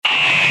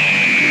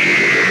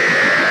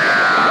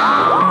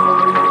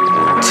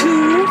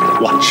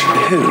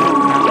Who.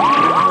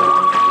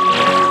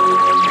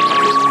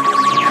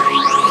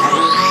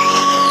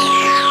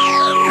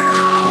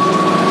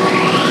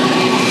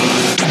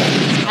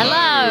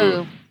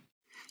 Hello.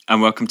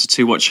 And welcome to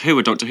To Watch Who,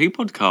 a Doctor Who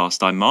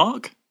podcast. I'm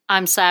Mark.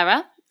 I'm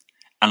Sarah.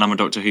 And I'm a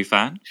Doctor Who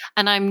fan.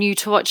 And I'm new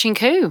to watching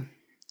Who.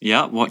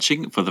 Yeah,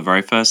 watching for the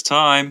very first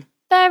time.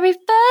 Very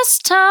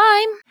first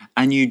time.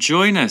 And you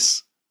join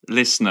us,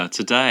 listener,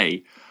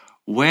 today.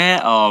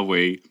 Where are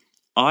we?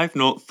 I've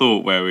not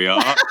thought where we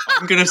are.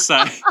 I'm going to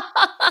say...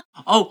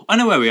 Oh, I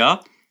know where we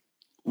are.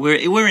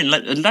 We're in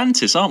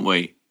Atlantis, aren't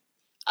we?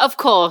 Of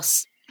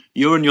course.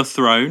 You're on your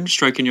throne,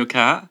 stroking your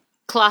cat.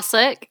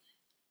 Classic.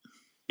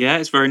 Yeah,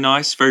 it's very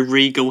nice, very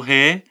regal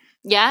here.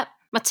 Yeah,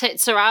 my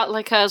tits are out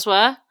like hers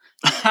were.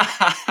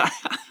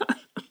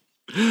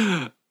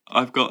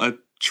 I've got a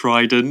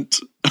trident.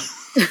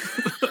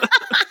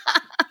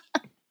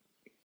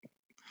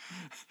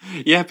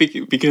 Yeah,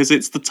 because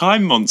it's the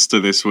Time Monster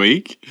this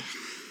week.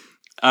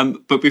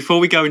 But before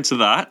we go into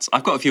that,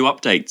 I've got a few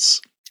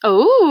updates.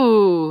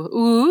 Ooh.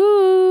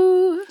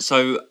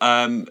 So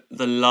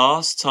the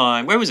last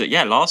time, where was it?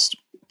 Yeah, last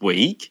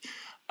week,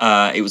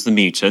 it was the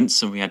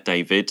Mutants, and we had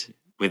David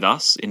with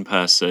us in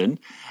person.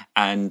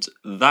 And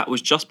that was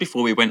just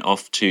before we went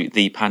off to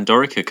the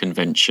Pandorica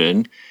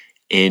convention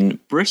in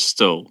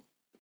Bristol.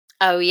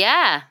 Oh,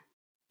 yeah.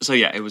 So,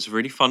 yeah, it was a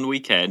really fun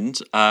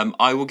weekend.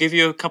 I will give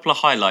you a couple of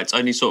highlights,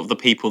 only sort of the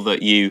people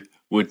that you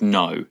would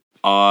know.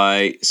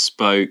 I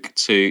spoke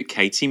to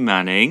Katie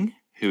Manning,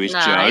 who is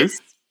Nice.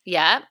 Jo.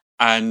 Yeah.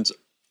 And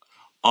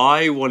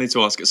I wanted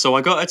to ask her, so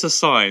I got her to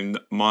sign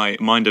my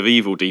Mind of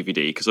Evil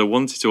DVD because I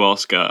wanted to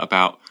ask her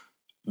about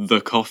the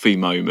coffee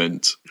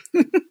moment.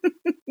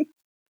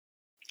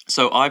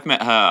 So I've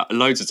met her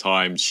loads of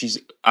times. She's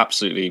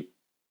absolutely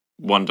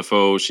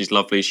wonderful. She's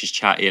lovely. She's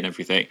chatty and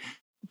everything.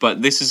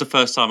 But this is the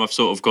first time I've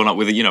sort of gone up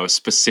with a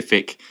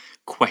specific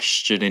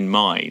question in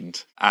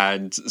mind.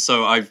 And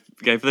so I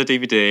gave her the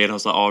DVD and I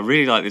was like, oh, I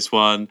really like this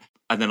one.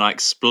 And then I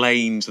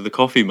explained the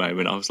coffee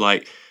moment. I was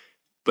like,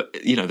 but,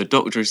 the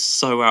Doctor is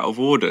so out of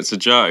order to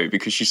Jo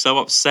because she's so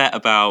upset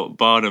about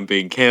Barnum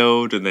being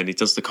killed and then he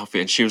does the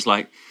coffee. And she was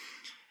like,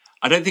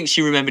 I don't think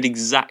she remembered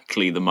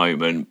exactly the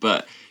moment,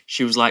 but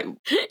she was like...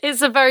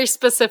 It's a very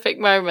specific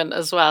moment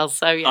as well,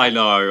 so yeah. I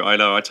know.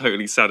 I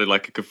totally sounded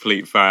like a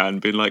complete fan,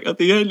 being like, at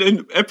the end,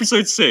 in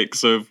episode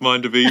 6 of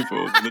Mind of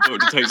Evil, the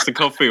Doctor takes the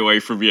coffee away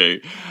from you.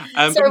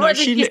 So what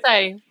did you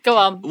say? Go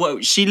on. Well,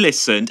 she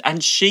listened,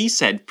 and she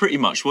said pretty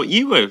much what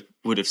you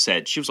would have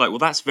said. She was like, well,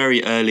 that's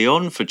very early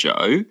on for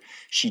Jo.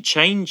 She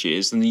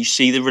changes, and you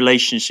see the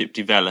relationship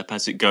develop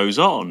as it goes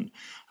on.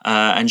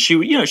 And she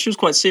was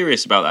quite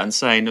serious about that and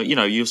saying,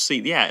 you'll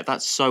see, yeah,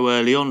 that's so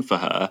early on for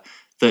her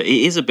that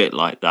it is a bit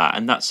like that.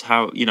 And that's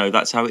how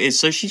it is.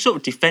 So she sort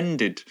of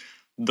defended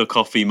the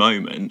coffee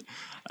moment.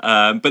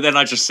 But then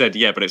I just said,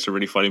 yeah, but it's a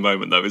really funny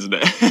moment though, isn't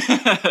it?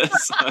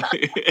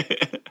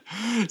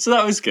 So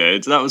that was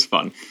good. That was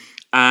fun.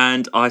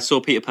 And I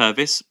saw Peter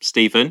Purvis,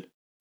 Stephen.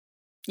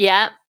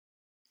 Yeah.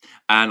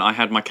 And I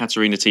had my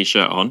Katerina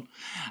t-shirt on.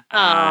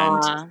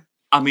 Aww. And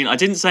I mean, I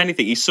didn't say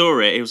anything. He saw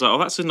it. He was like, "Oh,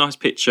 that's a nice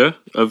picture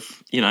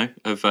of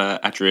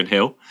Adrian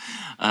Hill,"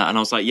 and I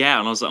was like, "Yeah."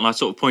 And I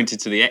sort of pointed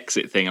to the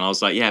exit thing, and I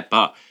was like, "Yeah,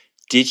 but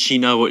did she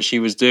know what she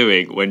was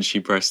doing when she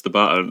pressed the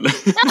button?"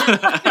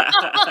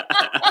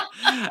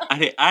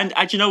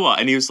 and you know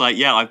what? And he was like,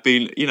 "Yeah, I've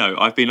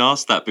been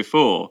asked that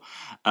before,"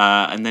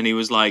 and then he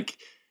was like.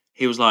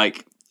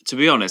 To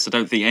be honest, I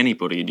don't think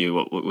anybody knew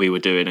what we were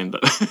doing in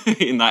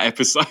that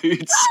episode.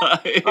 So,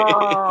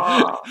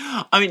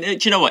 I mean, do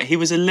you know what? He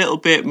was a little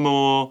bit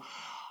more.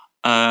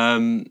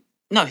 No,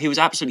 he was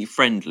absolutely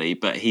friendly,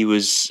 but he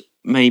was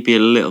maybe a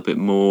little bit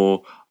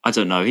more. I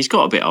don't know. He's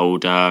got a bit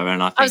older,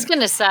 and I was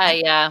going to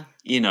say, yeah.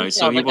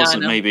 So he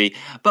wasn't maybe.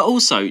 But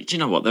also, do you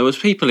know what? There was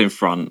people in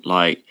front,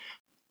 like.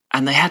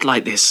 And they had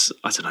like this,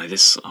 I don't know,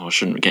 I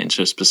shouldn't get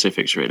into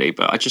specifics really,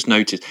 but I just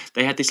noticed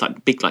they had this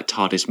like big like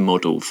TARDIS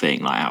model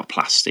thing, like out of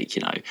plastic,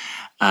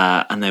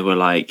 and they were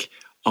like,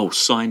 oh,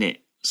 sign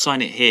it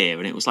here.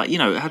 And it was like, it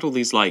had all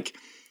these like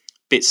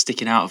bits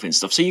sticking out of it and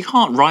stuff. So you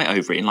can't write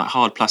over it in like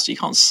hard plastic. You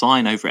can't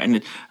sign over it.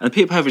 And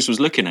Peter Purvis was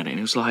looking at it and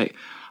he was like,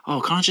 oh,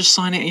 can I just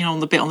sign it,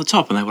 on the bit on the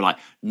top? And they were like,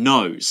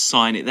 no,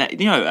 sign it there,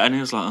 and he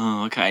was like,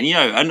 oh, okay.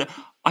 And,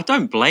 I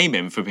don't blame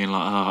him for being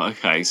like, oh,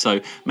 okay.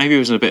 So maybe he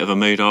was in a bit of a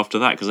mood after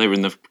that because they were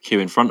in the queue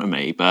in front of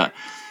me. But,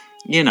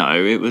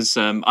 it was,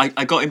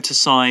 I got him to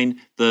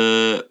sign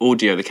the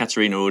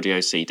Katerina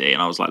audio CD.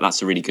 And I was like,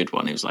 that's a really good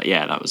one. He was like,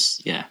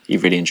 yeah, he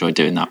really enjoyed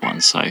doing that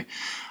one. So.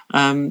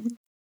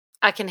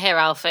 I can hear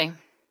Alfie.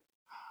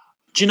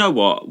 Do you know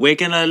what? We're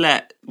gonna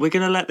let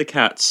the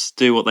cats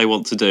do what they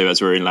want to do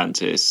as we're in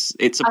Atlantis.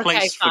 It's a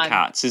place for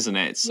cats, isn't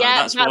it? So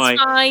that's why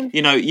fine.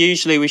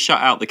 Usually we shut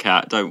out the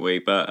cat, don't we?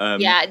 But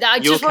I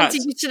just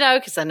wanted you to know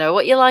because I know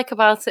what you like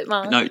about it,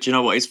 Mark. No, do you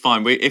know what? It's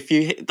fine.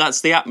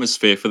 That's the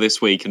atmosphere for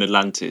this week in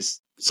Atlantis.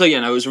 So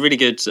it was really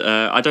good.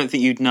 I don't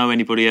think you'd know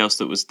anybody else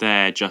that was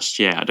there just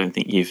yet. I don't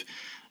think you've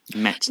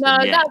met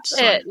them yet. No, that's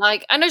it.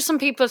 Like I know some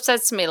people have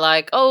said to me,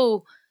 like,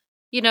 oh,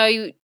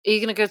 Are you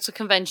going to go to a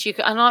convention?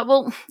 I'm like,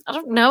 well, I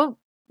don't know.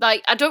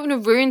 Like, I don't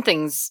want to ruin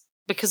things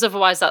because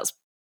otherwise that's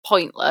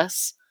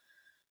pointless.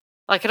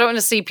 Like, I don't want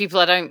to see people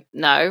I don't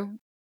know.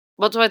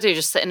 What do I do?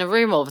 Just sit in a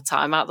room all the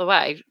time out of the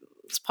way?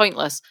 It's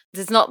pointless.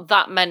 There's not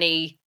that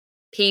many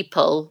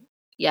people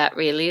yet,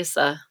 really, is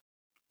there?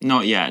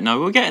 Not yet.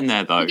 No, we're getting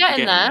there, though. We're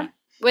getting there.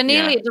 We're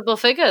nearly at double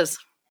figures.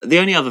 The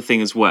only other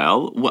thing as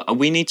well,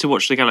 we need to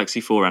watch the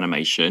Galaxy 4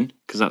 animation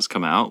because that's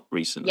come out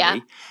recently. Yeah.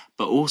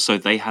 But also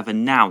they have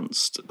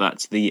announced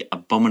that the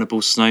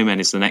Abominable Snowman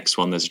is the next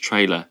one. There's a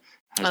trailer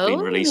has been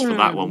released for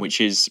that one, which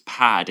is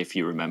Pad, if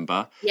you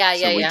remember. Yeah,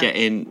 so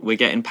we're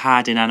getting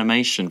Pad in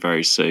animation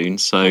very soon.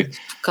 So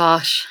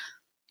gosh.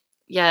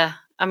 Yeah.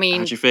 I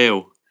mean, how do you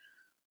feel?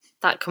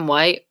 That can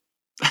wait.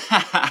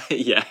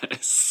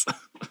 Yes.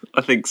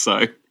 I think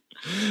so.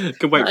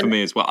 Can wait for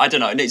me as well. I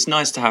don't know. And it's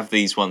nice to have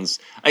these ones.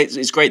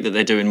 It's great that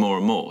they're doing more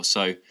and more.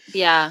 So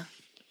yeah.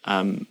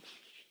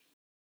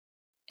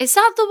 Is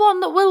that the one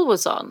that Will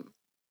was on?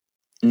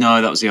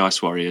 No, that was the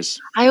Ice Warriors.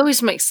 I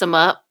always mix them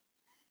up.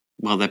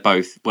 Well, they're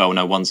both. Well,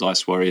 no, one's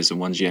Ice Warriors and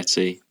one's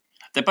Yeti.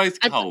 They're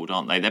both cold,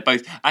 aren't they? They're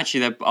both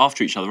they're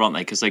after each other, aren't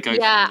they? Because they go.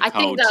 Yeah, from the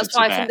cold I think that's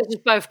why I think they're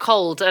just both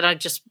cold, and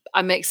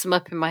I mix them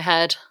up in my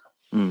head.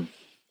 Mm.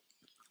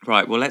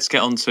 Right, well, let's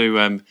get on to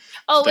in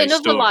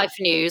other life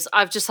news,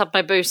 I've just had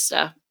my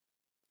booster.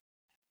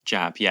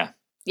 Jab, yeah.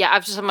 Yeah,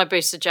 I've just had my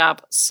booster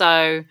jab.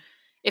 So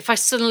if I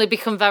suddenly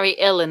become very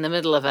ill in the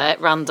middle of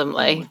it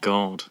randomly. Oh my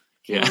God.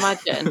 Can you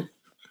imagine?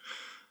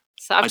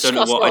 So I don't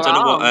know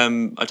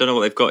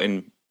what they've got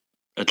in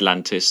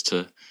Atlantis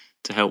to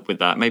help with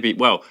that.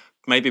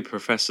 Maybe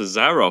Professor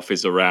Zaroff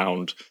is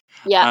around.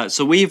 Yeah.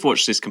 So we've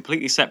watched this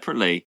completely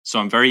separately. So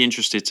I'm very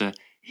interested to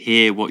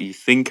hear what you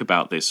think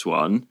about this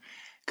one.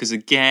 Because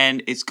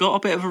again, it's got a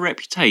bit of a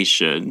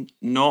reputation,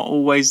 not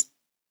always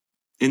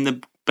in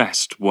the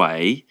best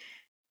way.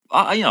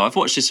 I've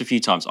watched this a few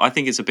times. I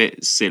think it's a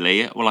bit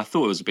silly. Well, I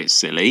thought it was a bit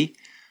silly,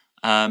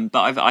 but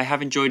I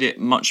have enjoyed it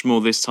much more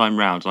this time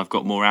round, and I've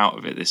got more out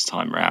of it this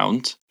time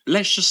round.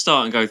 Let's just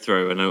start and go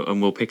through,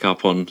 and we'll pick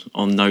up on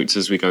notes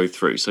as we go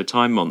through. So,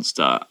 Time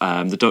Monster,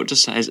 the Doctor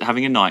is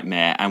having a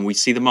nightmare, and we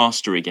see the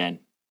Master again.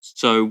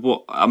 So,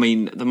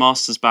 the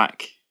Master's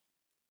back.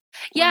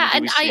 Yeah,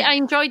 and I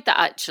enjoyed that,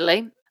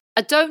 actually.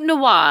 I don't know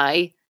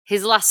why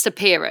his last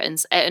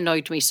appearance, it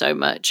annoyed me so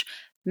much.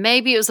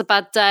 Maybe it was a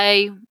bad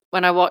day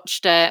when I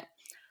watched it,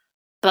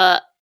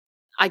 but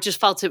I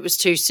just felt it was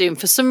too soon.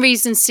 For some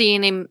reason,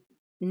 seeing him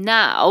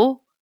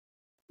now,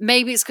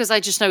 maybe it's because I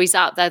just know he's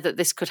out there that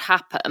this could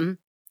happen.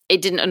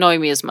 It didn't annoy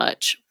me as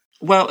much.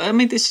 Well,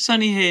 this is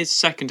only his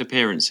second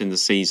appearance in the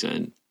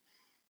season.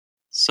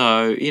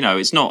 So,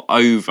 it's not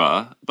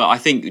over,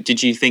 but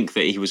did you think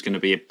that he was going to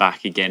be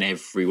back again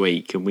every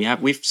week? And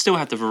we've still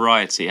had the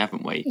variety,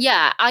 haven't we?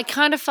 Yeah, I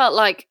kind of felt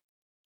like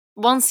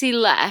once he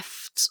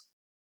left,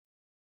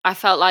 I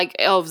felt like,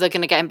 they're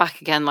going to get him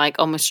back again, like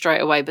almost straight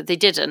away, but they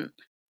didn't,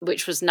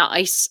 which was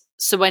nice.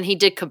 So when he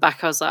did come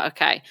back, I was like,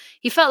 okay.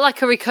 He felt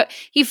like a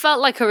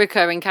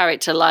recurring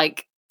character,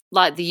 like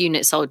the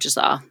unit soldiers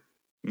are.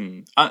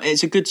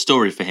 It's a good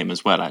story for him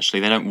as well,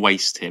 actually. They don't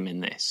waste him in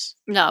this.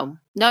 No.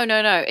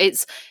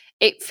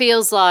 It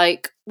feels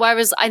like,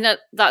 whereas I know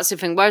that's the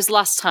thing, whereas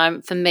last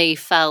time for me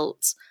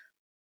felt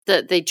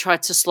that they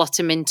tried to slot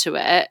him into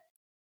it,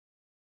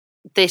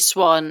 this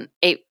one,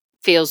 it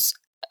feels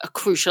a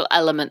crucial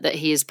element that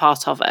he is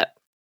part of it.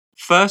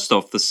 First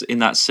off, in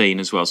that scene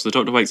as well, so the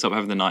Doctor wakes up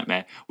having the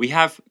nightmare. We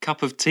have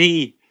cup of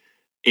tea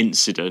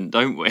incident,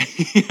 don't we?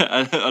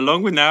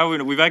 Along with now,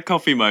 we've had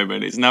coffee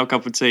moment. It's now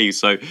cup of tea.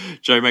 So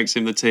Joe makes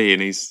him the tea,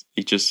 and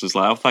he just was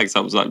like, "Oh, thanks."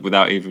 That was like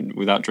without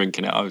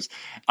drinking it.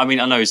 I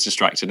know he's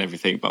distracted and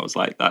everything, but I was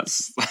like,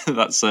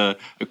 "That's a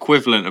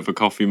equivalent of a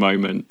coffee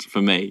moment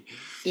for me."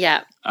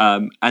 Yeah.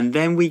 And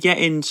then we get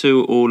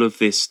into all of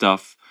this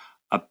stuff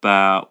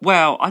about.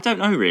 Well, I don't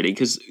know really,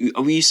 because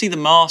you see the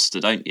Master,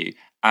 don't you,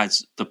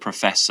 as the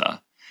Professor,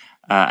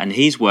 and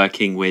he's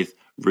working with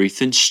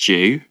Ruth and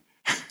Stu.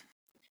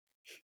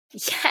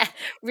 Yeah,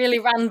 really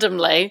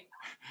randomly.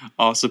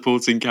 Our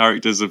supporting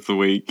characters of the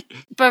week.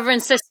 Brother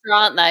and sister,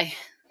 aren't they?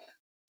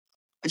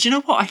 Do you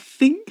know what? I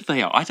think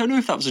they are. I don't know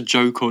if that was a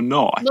joke or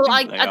not.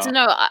 I don't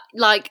know.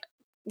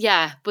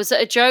 Was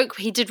it a joke?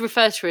 He did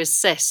refer to her as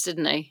sis,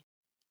 didn't he?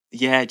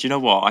 Yeah, do you know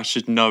what? I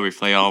should know if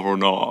they are or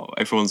not.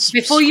 Everyone's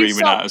Before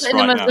screaming at us right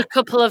now. Before you stop a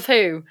couple of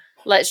who,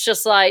 let's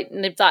just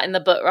nip that in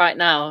the butt right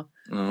now.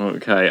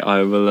 Okay,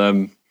 I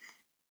will...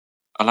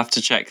 I'll have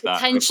to check that.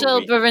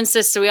 Potential brother and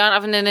sister. We aren't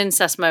having an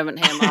incest moment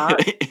here,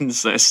 Mark.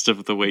 Incest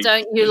of the week.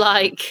 Don't you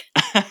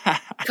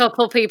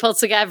couple people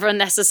together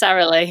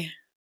unnecessarily?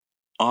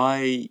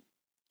 I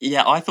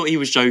thought he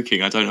was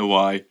joking. I don't know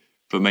why,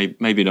 but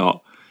maybe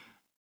not.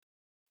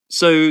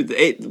 So,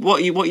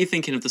 what are you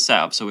thinking of the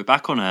setup? So we're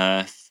back on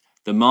Earth.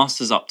 The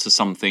Master's up to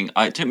something.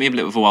 It took me a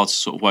little of a while to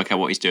sort of work out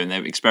what he's doing.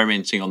 They're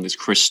experimenting on this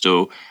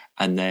crystal,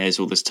 and there's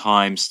all this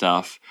time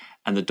stuff.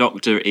 And the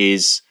Doctor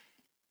is,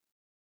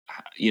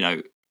 he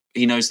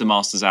knows the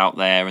Master's out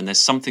there, and there's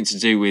something to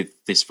do with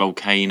this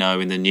volcano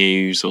in the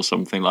news or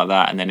something like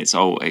that. And then it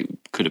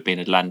could have been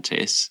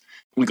Atlantis.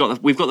 We've got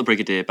the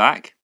Brigadier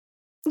back.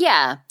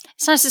 Yeah,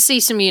 it's nice to see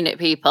some unit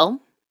people.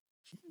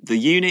 The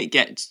unit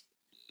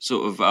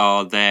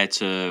are there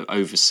to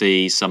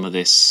oversee some of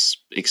this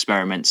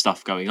experiment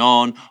stuff going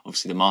on.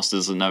 Obviously, the Master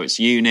doesn't know it's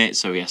unit,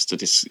 so he has to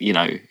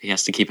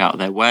keep out of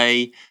their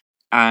way.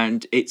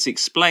 And it's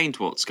explained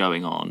what's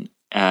going on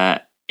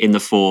in the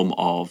form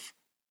of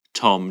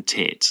Tom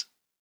Tit.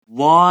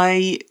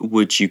 Why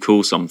would you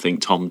call something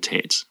Tom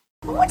Tit?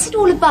 What's it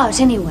all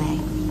about, anyway?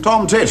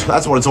 Tom Tit,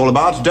 that's what it's all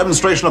about.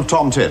 Demonstration of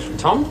Tom Tit.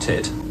 Tom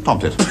Tit? Tom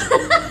Tit.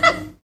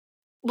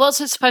 What's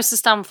it supposed to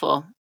stand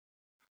for?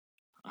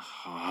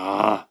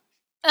 I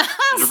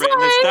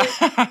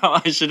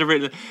should have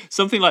written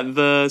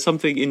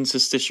something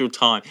interstitial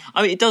time.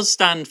 I mean, it does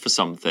stand for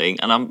something,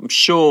 and I'm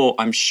sure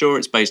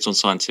it's based on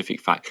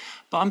scientific fact.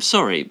 But I'm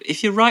sorry,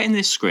 if you're writing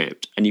this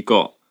script and you've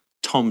got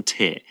Tom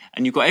Tit,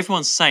 and you've got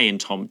everyone saying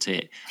Tom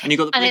Tit, and you've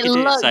got the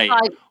Brigadier saying...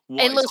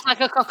 It looks like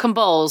a cock and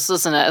balls,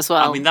 doesn't it, as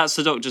well? I mean, that's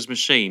the Doctor's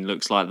machine,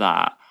 looks like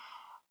that.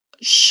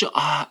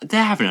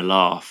 They're having a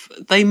laugh.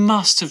 They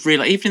must have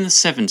realised, even in the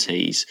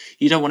 70s,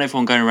 you don't want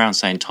everyone going around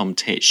saying Tom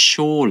Tit,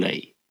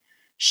 surely.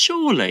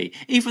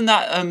 Even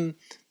that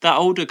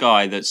older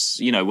guy that's,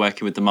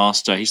 working with the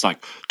Master, he's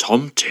like,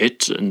 Tom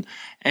Tit, and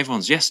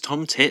everyone's, yes,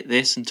 Tom Tit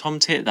this and Tom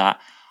Tit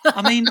that.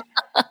 I mean,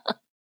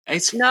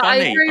 it's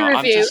funny.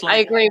 I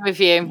agree with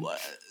you.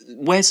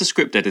 Where's the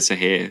script editor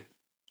here?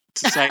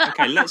 To say,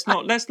 okay, let's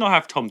not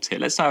have Tom Tit.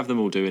 Let's not have them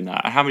all doing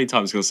that. And how many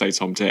times are going to say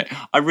Tom Tit?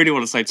 I really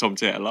want to say Tom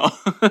Tit a lot.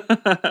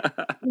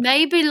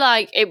 Maybe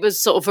it was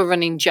sort of a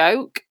running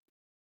joke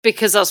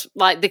because that's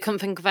they couldn't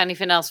think of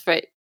anything else for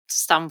it to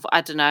stand for.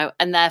 I don't know,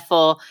 and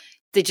therefore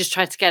they just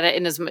tried to get it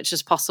in as much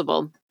as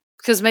possible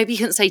because maybe you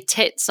couldn't say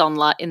tits on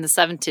in the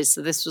 70s.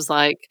 So this was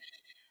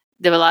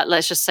they were like,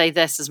 let's just say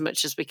this as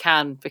much as we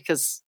can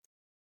because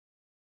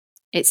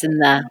it's in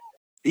there.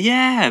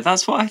 Yeah,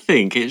 that's what I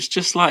think. It's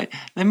just they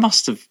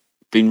must have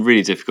been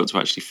really difficult to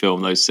actually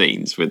film those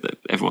scenes with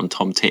everyone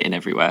Tom Titting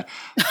everywhere.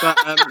 But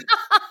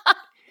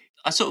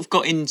I sort of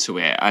got into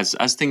it as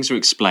things are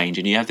explained,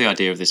 and you have the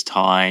idea of this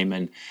time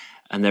and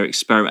their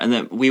experiment, and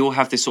then we all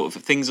have this sort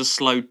of things are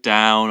slowed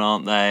down,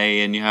 aren't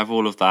they? And you have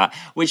all of that,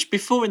 which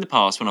before in the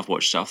past when I've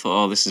watched it, I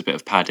thought, oh, this is a bit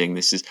of padding.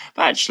 But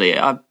actually,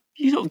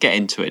 you sort of get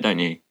into it, don't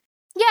you?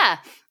 Yeah,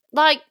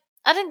 I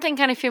didn't think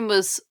anything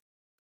was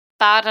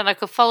bad, and I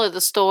could follow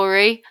the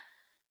story.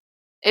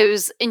 It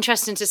was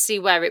interesting to see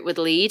where it would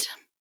lead.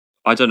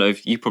 I don't know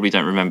if you probably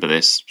don't remember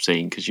this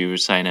scene because you were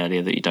saying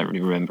earlier that you don't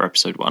really remember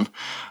episode 1.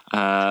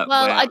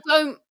 I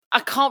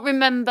can't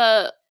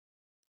remember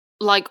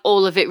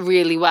all of it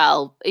really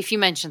well. If you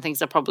mention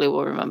things, I probably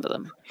will remember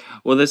them.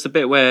 Well, there's the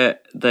bit where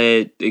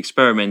they're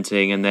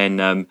experimenting, and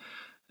then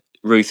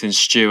Ruth and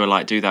Stu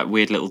are do that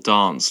weird little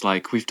dance,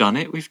 we've done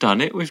it,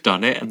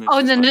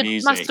 and then the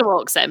music. Master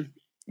walks in.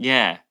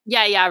 Yeah,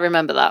 I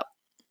remember that.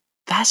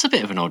 That's a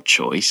bit of an odd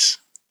choice.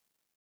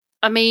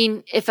 I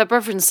mean, if a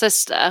brother and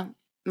sister,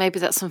 maybe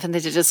that's something they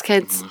did as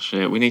kids. Oh,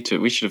 shit.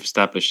 We should have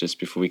established this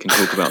before we can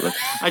talk about them.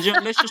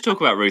 Let's just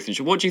talk about Ruth and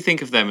Stu. What do you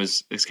think of them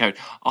as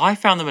characters? I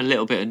found them a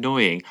little bit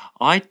annoying.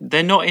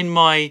 They're not in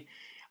my...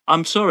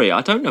 I'm sorry,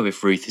 I don't know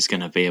if Ruth is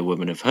going to be a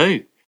woman of who.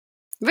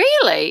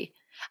 Really?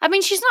 I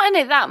mean, she's not in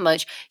it that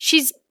much.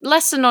 She's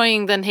less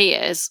annoying than he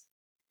is.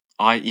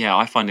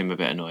 I find him a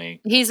bit annoying.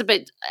 He's a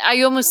bit...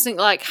 I almost think,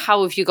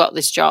 how have you got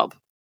this job?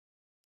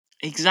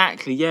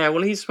 Exactly, yeah.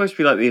 Well, he's supposed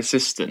to be the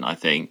assistant, I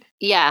think.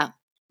 Yeah.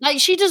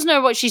 She does know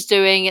what she's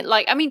doing.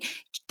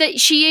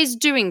 She is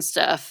doing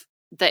stuff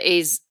that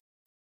is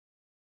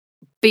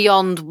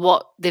beyond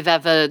what they've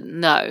ever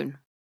known.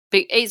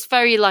 It's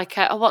very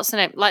what's her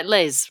name?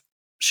 Liz.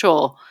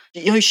 Sure.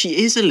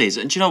 She is a Liz.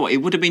 And do you know what? It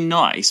would have been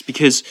nice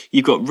because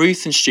you've got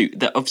Ruth and Stu.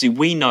 That obviously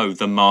we know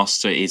the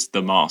Master is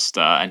the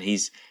Master, and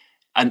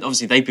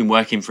obviously they've been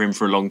working for him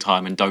for a long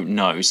time and don't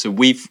know. So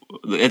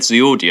as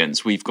the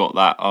audience, we've got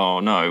that, oh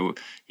no,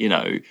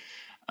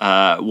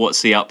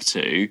 what's he up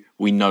to?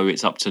 We know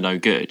it's up to no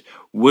good.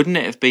 Wouldn't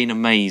it have been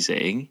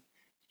amazing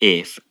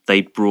if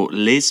they brought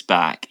Liz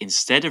back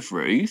instead of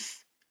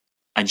Ruth,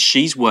 and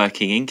she's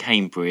working in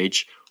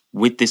Cambridge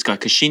with this guy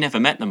because she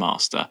never met the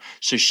Master.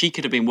 So she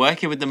could have been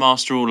working with the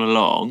Master all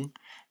along,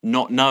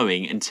 not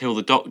knowing until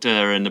the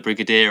Doctor and the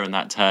Brigadier and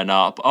that turn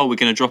up. Oh, we're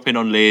going to drop in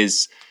on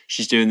Liz.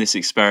 She's doing this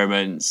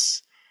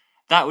experiments.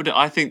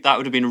 I think that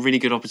would have been a really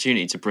good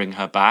opportunity to bring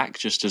her back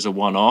just as a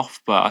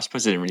one-off. But I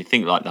suppose I didn't really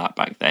think like that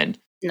back then.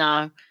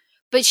 No,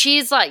 but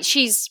she's learning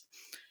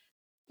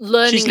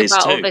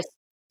about all this.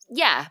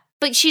 Yeah,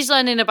 but she's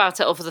learning about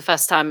it all for the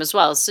first time as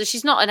well. So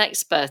she's not an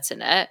expert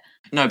in it.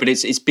 No, but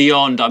it's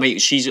beyond. I mean,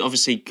 she's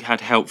obviously had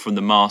help from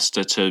the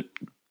Master to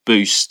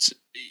boost.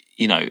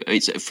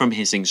 It's from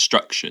his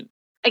instruction.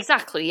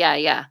 Exactly.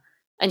 Yeah.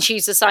 And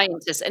she's a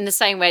scientist in the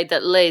same way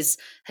that Liz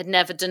had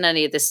never done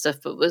any of this stuff,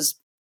 but was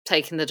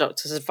taking the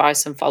Doctor's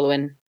advice and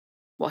following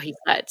what he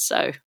said.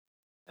 So,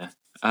 yeah.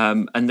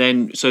 And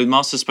then, so the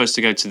Master's supposed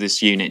to go to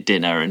this unit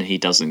dinner, and he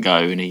doesn't go,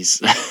 and he's.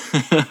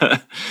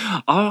 I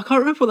can't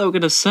remember what they were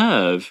going to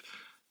serve.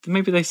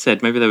 Maybe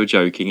they were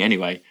joking.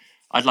 Anyway,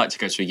 I'd like to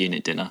go to a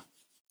unit dinner.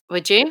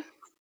 Would you?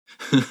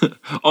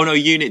 Oh no,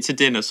 unit to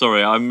dinner.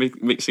 Sorry, I'm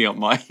mixing up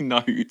my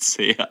notes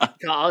here.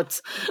 God.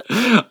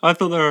 I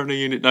thought they were on a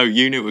unit. No,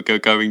 unit would go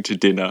going to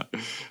dinner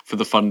for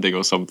the funding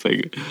or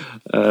something.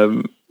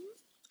 And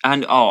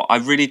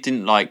I really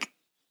didn't like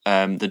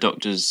the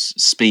Doctor's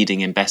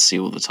speeding in Bessie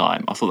all the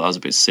time. I thought that was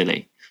a bit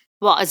silly.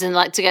 What, as in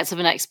like to get to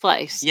the next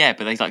place? Yeah,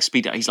 but they like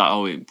speed it. He's like,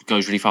 oh, it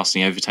goes really fast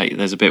and he overtakes.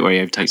 There's a bit where he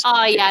overtakes.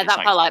 Oh yeah,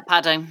 that felt like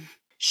padding.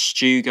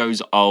 Stu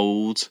goes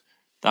old.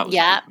 That was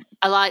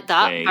I like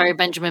that. thing. Very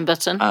Benjamin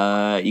Button.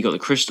 You got the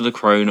Crystal of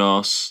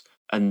Kronos,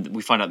 and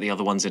we find out the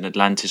other one's in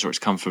Atlantis, or it's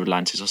come from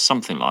Atlantis, or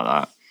something like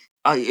that.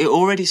 It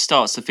already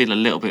starts to feel a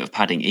little bit of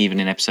padding, even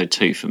in episode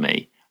 2 for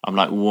me. I'm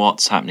like,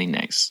 what's happening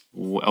next?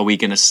 Are we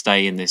going to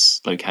stay in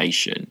this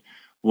location?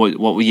 What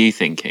were you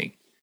thinking?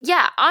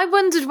 Yeah, I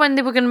wondered when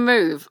they were going to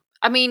move.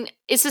 I mean,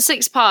 it's a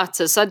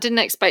 6-parter, so I didn't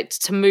expect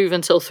it to move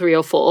until 3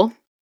 or 4.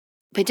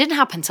 But it didn't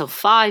happen until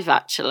 5,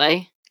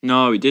 actually.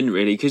 No, it didn't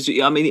really, because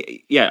I mean,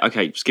 yeah,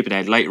 okay. Skipping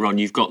ahead. Later on,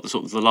 you've got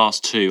the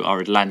last 2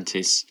 are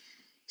Atlantis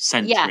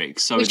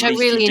centric, so which I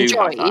really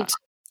enjoyed.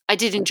 I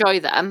did enjoy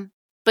them,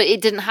 but it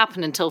didn't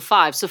happen until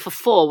 5. So for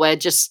 4, we're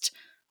just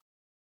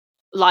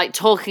like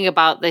talking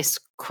about this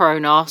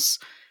Kronos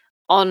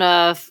on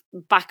a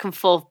back and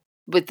forth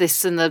with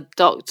this and the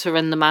Doctor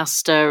and the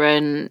Master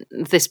and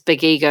this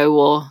big ego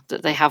war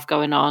that they have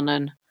going on,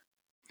 and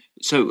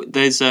so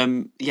there's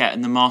and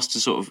the Master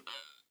sort of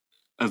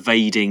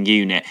evading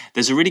unit.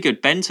 There's a really good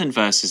Benton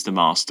versus the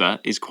Master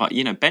is quite,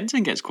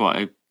 Benton gets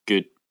quite a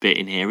good bit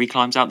in here. He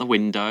climbs out the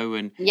window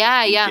and he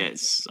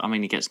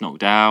gets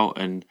knocked out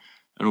and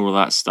all of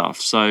that stuff.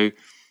 So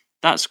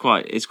it's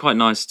quite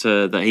nice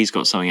that he's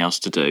got something else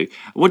to do.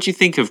 What do you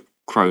think of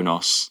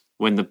Kronos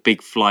when the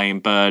big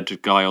flying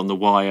bird guy on the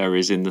wire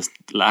is in the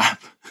lab?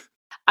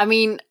 I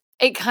mean,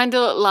 it kind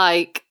of looked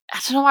like, I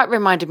don't know what it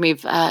reminded me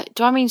of.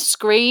 Do I mean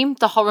Scream,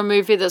 the horror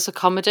movie that's a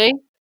comedy?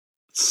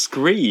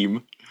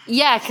 Scream?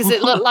 Yeah, because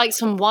it looked like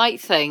some white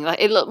thing. Like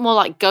it looked more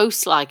like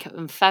ghost-like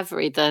and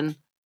feathery than.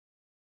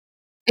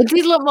 It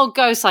did look more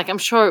ghost-like. I'm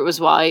sure it was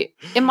white.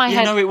 In my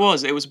head. No, it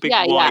was. It was a big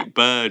white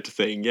bird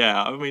thing.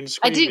 Yeah, I mean,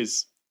 Scream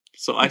is.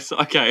 So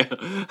okay.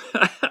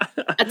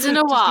 I don't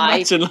know why.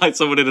 Imagine like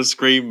someone in a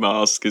Scream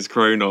mask is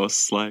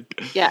Kronos,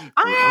 like. Yeah.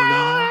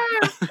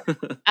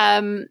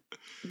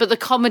 But the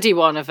comedy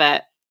one of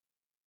it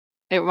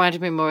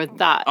reminded me more of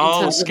that.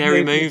 Oh,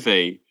 Scary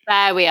Movie.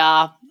 There we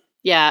are.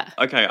 Yeah.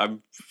 Okay,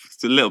 I'm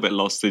a little bit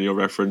lost in your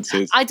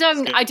references. I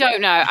don't know. I don't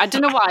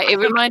know why. It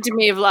reminded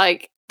me of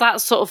like that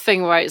sort of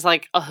thing where it's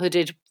like a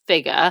hooded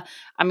figure.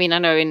 I mean, I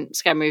know in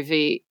Scary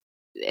Movie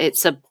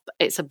it's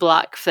a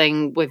black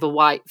thing with a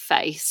white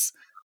face,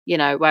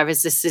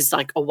 whereas this is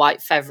like a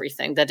white feathery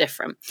thing. They're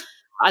different.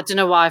 I don't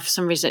know why, for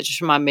some reason it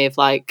just reminded me of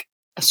like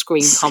a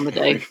Scream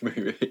comedy.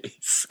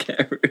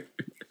 Scary.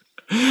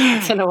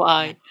 I don't know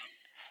why.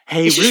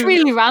 Hey, it's just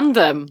really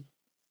random.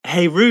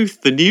 Hey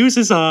Ruth, the news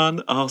is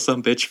on. Oh,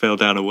 some bitch fell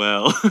down a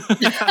well. We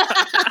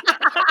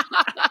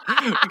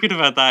could have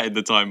had that in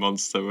the Time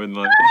Monster.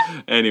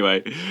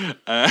 Anyway.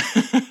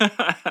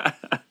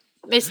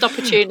 Missed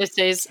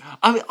opportunities.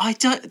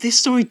 This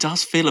story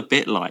does feel a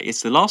bit like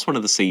it's the last one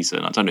of the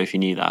season. I don't know if you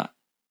knew that.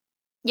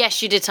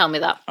 Yes, you did tell me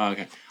that. Oh,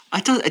 okay.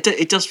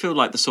 It does feel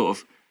like the sort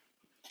of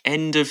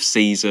end of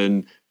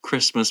season,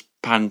 Christmas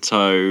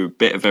panto,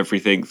 bit of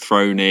everything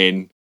thrown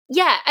in.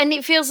 Yeah, and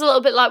it feels a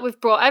little bit like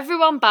we've brought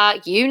everyone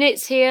back.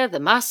 Unit's here, the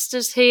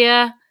Master's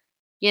here,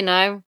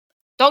 Doctor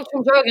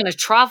and Joe are going to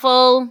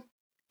travel.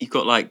 You've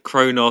got like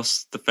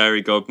Kronos, the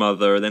fairy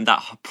godmother, and then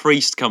that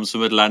priest comes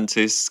from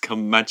Atlantis,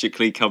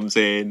 magically comes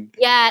in.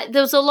 Yeah,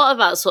 there was a lot of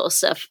that sort of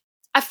stuff.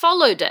 I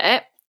followed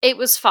it. It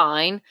was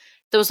fine.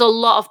 There was a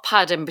lot of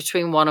padding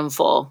between 1 and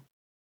 4.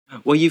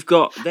 Well, you've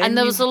got... And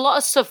there was a lot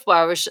of stuff where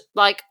I was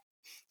like,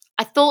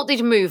 I thought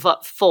they'd move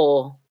up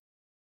 4,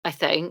 I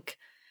think.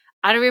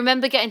 And I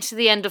remember getting to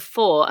the end of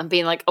 4 and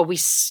being like, are we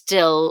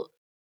still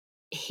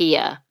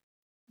here?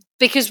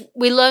 Because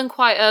we learn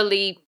quite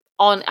early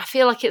on, I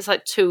feel like it's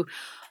like 2,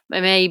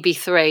 maybe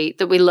 3,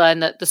 that we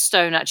learn that the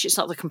stone, actually, it's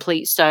not the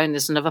complete stone.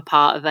 There's another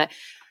part of it.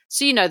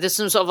 So, there's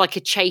some sort of like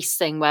a chase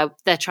thing where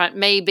they're trying,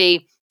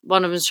 maybe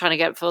one of them's trying to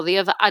get it for the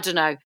other. I don't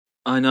know.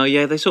 I know,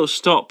 yeah. They sort of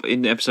stop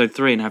in episode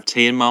 3 and have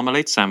tea and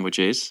marmalade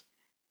sandwiches.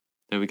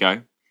 There we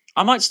go.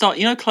 I might start,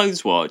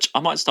 Clothes Watch.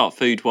 I might start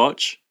Food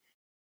Watch.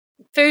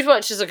 Food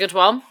Watch is a good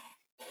one.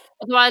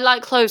 Although I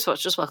like Clothes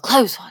Watch as well.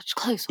 Clothes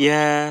Watch.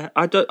 Yeah,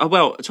 I don't.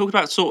 Well, talking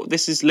about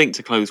this is linked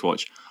to Clothes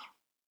Watch.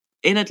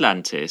 In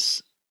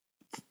Atlantis,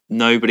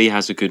 nobody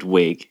has a good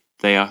wig.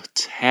 They are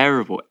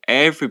terrible.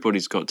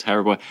 Everybody's got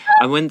terrible.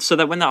 And when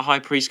that high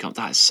priest comes,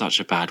 that is such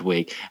a bad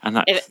wig. And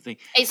that thing.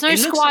 It's no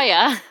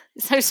squire.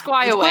 It's no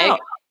squire wig.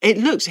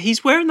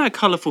 He's wearing that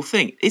colourful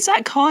thing. Is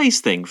that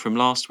Kai's thing from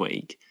last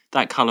week?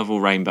 That colourful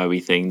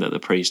rainbowy thing that the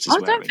priest is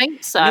wearing? I don't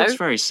think so. It looks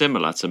very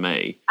similar to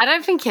me. I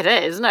don't think it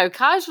is. No,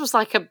 Kai's was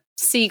like a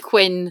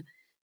sequin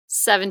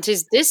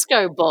 70s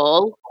disco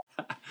ball.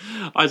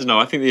 I don't know.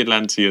 I think the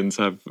Atlanteans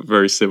have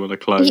very similar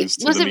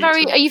clothes.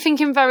 Are you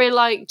thinking very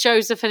like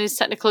Joseph and his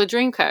Technicolor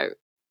Dreamcoat?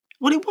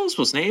 Well, it was,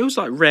 wasn't it? It was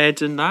like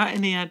red and that,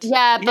 and he had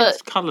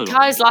colour.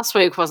 Kai's last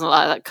week wasn't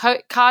like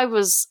that. Kai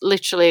was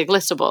literally a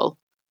glitter ball.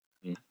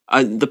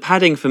 The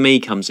padding for me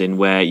comes in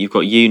where you've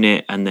got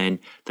Unit, and then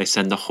they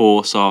send the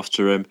horse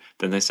after him,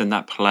 then they send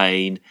that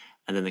plane,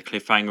 and then the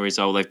cliffhanger is,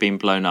 they've been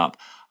blown up.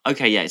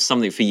 Okay, yeah, it's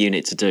something for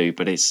Unit to do,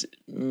 but it's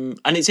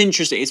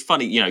interesting. It's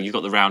funny, you've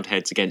got the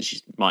Roundheads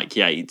against Mike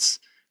Yates,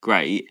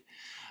 great,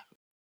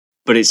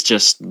 but it's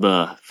just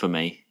for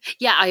me.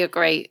 Yeah, I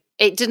agree.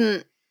 It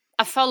didn't.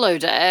 I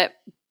followed it,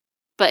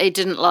 but it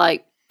didn't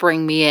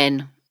bring me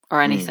in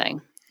or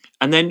anything.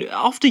 And then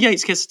after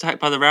Yates gets attacked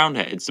by the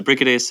Roundheads, the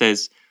Brigadier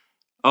says,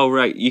 "Oh,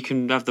 right, you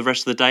can have the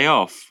rest of the day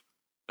off."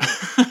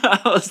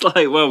 I was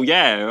like, well,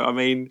 yeah, I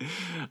mean,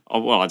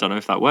 I don't know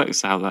if that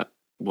works,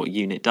 what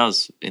Unit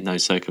does in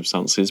those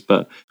circumstances,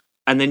 but,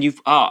 and then it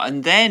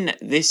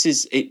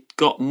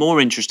got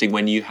more interesting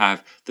when you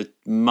have the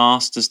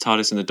Master's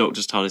TARDIS and the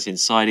Doctor's TARDIS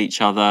inside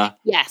each other.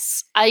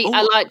 Yes, I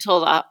liked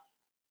all that.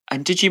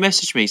 And did you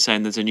message me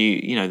saying there's a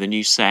new, the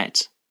new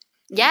set?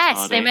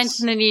 Yes, they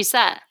mentioned a new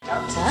set.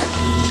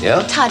 Doctor?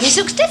 Yeah? TARDIS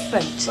looks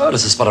different. Oh,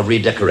 this is but a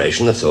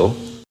redecoration, that's all.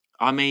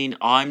 I mean,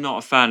 I'm not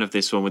a fan of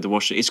this one with the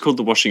washing. It's called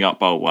the washing up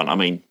bowl one. I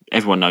mean,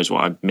 everyone knows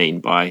what I mean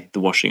by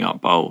the washing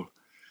up bowl.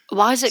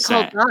 Why is it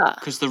called that?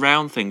 Because the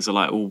round things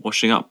are all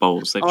washing up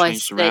bowls. They've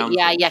changed the round.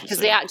 Yeah, because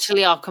they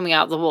actually are coming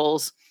out the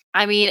walls.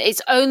 I mean,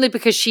 it's only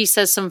because she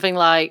says something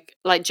like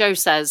Joe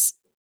says,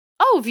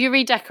 "Oh, have you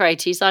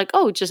redecorated?" He's like,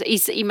 "Oh, just,"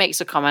 he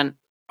makes a comment.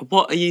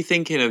 What are you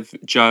thinking of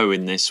Joe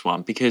in this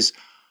one? Because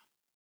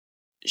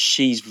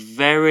she's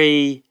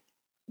very...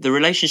 The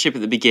relationship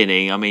at the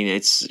beginning, I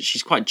mean,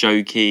 she's quite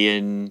jokey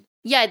and...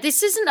 Yeah,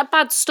 this isn't a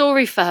bad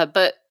story for her,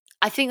 but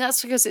I think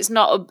that's because it's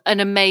not an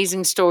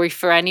amazing story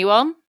for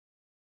anyone.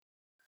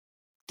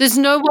 There's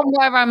no one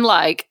where I'm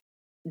like,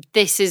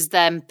 this is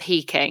them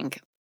peaking.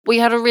 We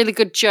had a really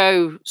good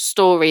Joe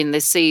story in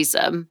this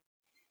season.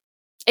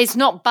 It's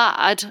not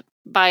bad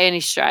by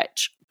any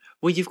stretch.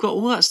 Well, you've got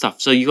all that stuff.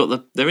 So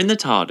they're in the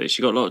TARDIS.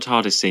 You've got a lot of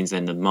TARDIS scenes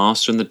then. The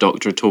Master and the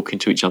Doctor are talking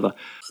to each other.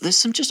 There's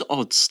some just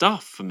odd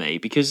stuff for me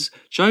because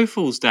Jo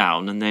falls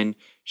down and then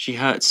she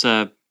hurts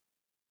her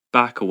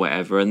back or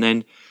whatever. And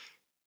then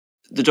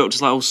the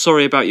Doctor's like, "Oh,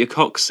 sorry about your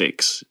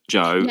coccyx,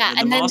 Jo." Yeah, and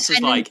the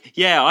Master's like,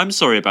 "Yeah, I'm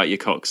sorry about your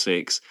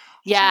coccyx."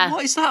 Yeah. So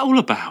what is that all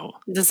about?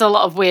 There's a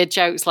lot of weird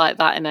jokes like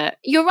that in it.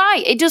 You're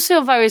right. It does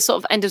feel very sort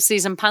of end of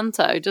season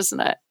panto, doesn't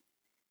it?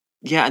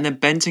 Yeah, and then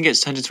Benton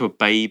gets turned into a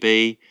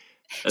baby.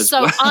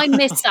 So I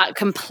missed that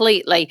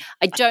completely.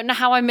 I don't know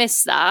how I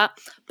missed that,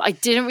 but I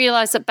didn't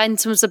realise that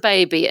Benton was a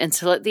baby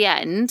until at the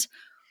end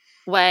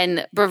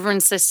when brother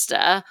and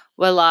sister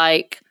were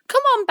like,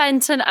 "Come on,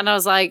 Benton." And I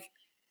was like,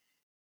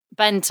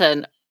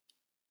 "Benton,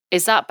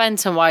 is that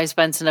Benton? Why is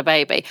Benton a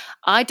baby?"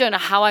 I don't know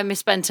how I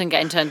missed Benton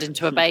getting turned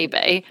into a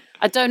baby.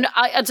 I don't know.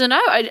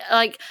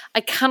 I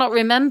cannot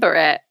remember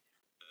it.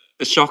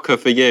 A shocker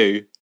for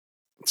you.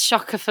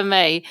 Shocker for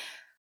me.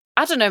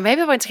 I don't know,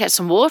 maybe I went to get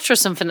some water or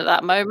something at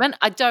that moment.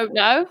 I don't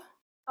know,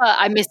 but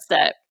I missed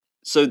it.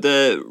 So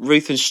the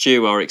Ruth and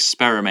Stu are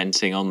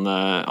experimenting on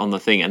the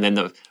thing, and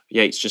then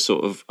Yates just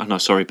sort of,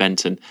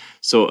 Benton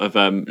sort of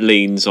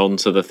leans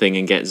onto the thing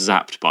and gets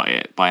zapped by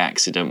it by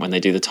accident when they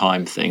do the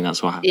time thing.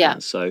 That's what happens. Yeah.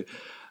 So,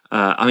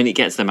 it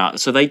gets them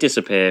out. So they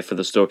disappear for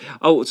the story.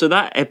 Oh, so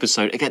that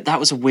episode again, that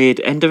was a weird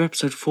end of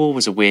episode 4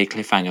 was a weird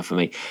cliffhanger for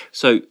me.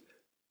 So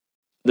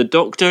the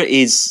Doctor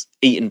is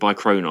eaten by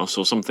Kronos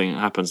or something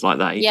happens like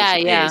that. He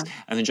disappears.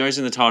 And then Joe's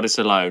in the TARDIS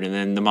alone, and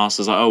then the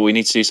Master's like, "Oh, we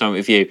need to do something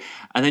with you."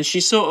 And then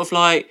she's sort of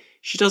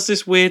she does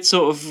this weird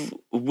sort of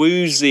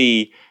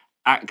woozy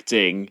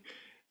acting,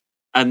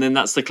 and then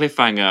that's the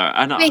cliffhanger.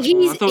 And I thought it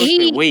was a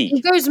bit weak.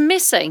 He goes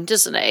missing,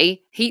 doesn't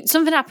he?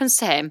 Something happens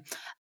to him,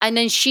 and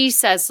then she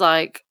says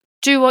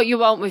 "Do what you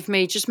want with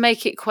me, just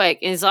make it quick."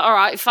 And he's like, "All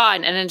right,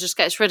 fine," and then just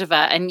gets rid of her.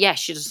 And yes,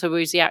 she does her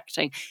woozy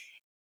acting.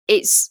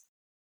 It's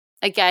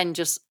again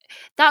just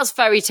that's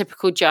very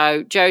typical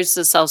Joe. Joe's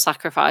the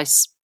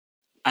self-sacrifice.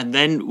 And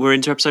then we're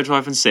into episode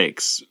 5 and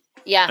 6.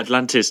 Yeah,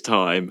 Atlantis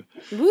time.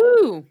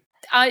 Woo!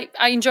 I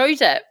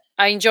enjoyed it.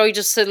 I enjoyed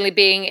just suddenly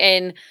being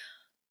in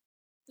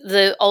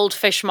the old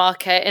fish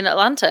market in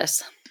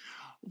Atlantis.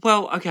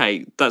 Well,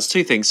 okay, that's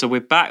two things. So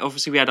we're back.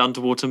 Obviously, we had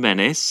Underwater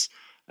Menace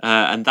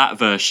and that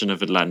version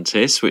of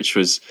Atlantis, which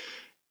was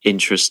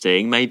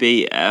interesting.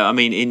 Maybe,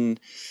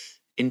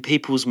 in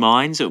people's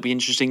minds, it'll be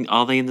interesting.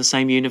 Are they in the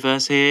same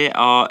universe here?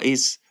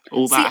 Is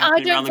all that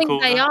happening around the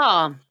corner? I don't think they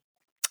are.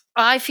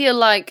 I feel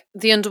like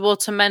the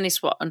Underwater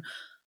Menace one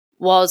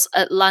was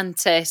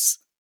Atlantis.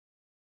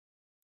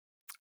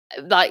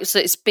 So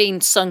it's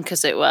been sunk,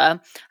 as it were,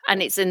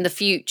 and it's in the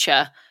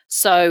future.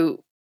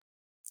 So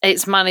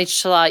it's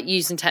managed to,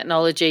 using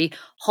technology,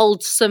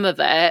 hold some of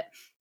it,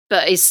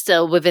 but is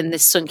still within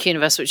this sunk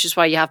universe, which is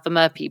why you have the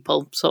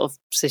merpeople sort of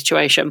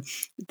situation.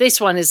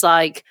 This one is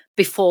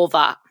before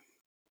that.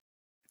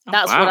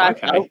 That's what I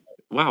felt.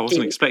 Wow, I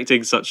wasn't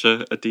expecting such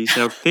a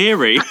detailed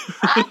theory. Yeah,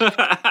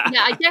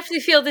 I definitely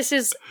feel this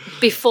is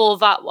before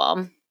that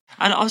one.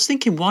 And I was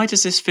thinking, why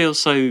does this feel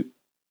so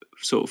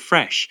sort of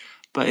fresh?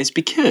 But it's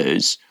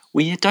because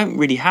we don't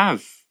really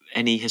have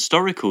any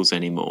historicals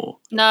anymore.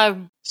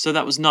 No. So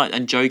that was nice.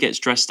 And Joe gets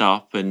dressed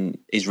up and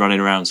is running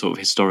around sort of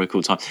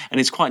historical time. And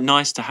it's quite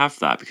nice to have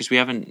that because we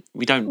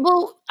don't.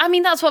 Well, I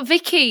mean, that's what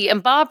Vicky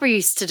and Barbara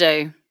used to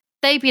do.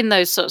 They'd be in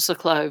those sorts of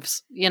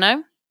clothes, you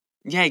know?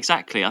 Yeah,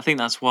 exactly. I think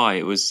that's why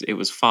it was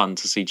fun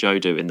to see Joe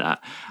doing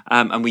that.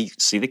 And we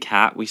see the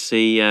cat. We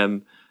see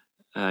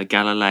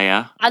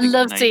Galilea. I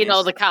love seeing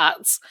all the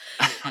cats.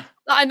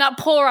 And that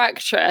poor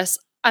actress.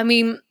 I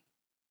mean,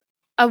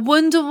 I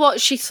wonder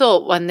what she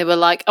thought when they were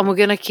like, and we're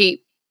going to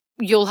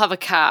you'll have a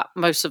cat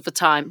most of the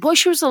time. But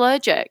she was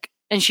allergic.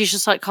 And she's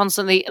just like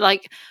constantly,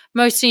 like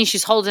most scenes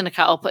she's holding a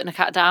cat or putting a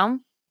cat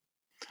down.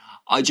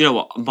 Do you know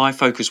what? My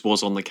focus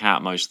was on the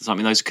cat most of the time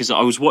in those because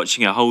I was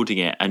watching her holding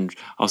it and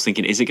I was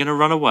thinking, is it going to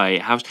run away?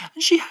 And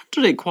she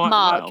handled it quite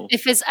well.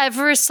 If there's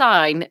ever a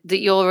sign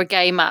that you're a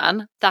gay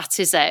man, that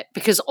is it.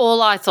 Because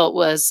all I thought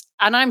was,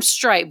 and I'm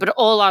straight, but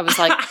all I was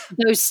like,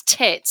 those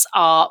tits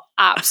are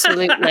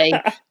absolutely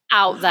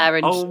out there.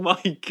 And oh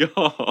my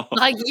God.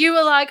 Like you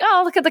were like,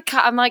 oh, look at the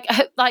cat. I'm like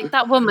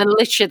that woman,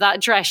 literally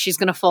that dress, she's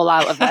going to fall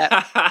out of it.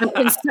 I'm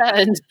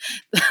concerned.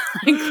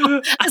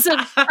 as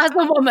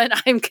a woman,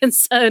 I'm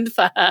concerned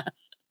for her.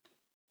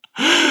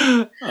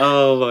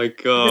 Oh my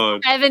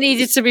God. If ever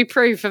needed to be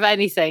proof of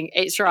anything,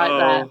 it's right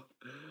there.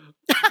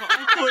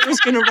 I thought it was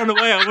going to run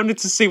away. I wanted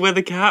to see where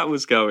the cat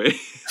was going.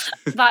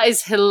 That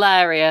is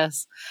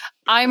hilarious.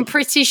 I'm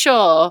pretty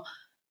sure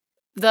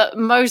that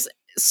most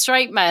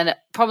straight men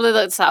probably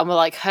looked at that and were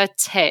like, her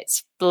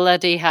tits,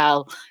 bloody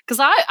hell. Because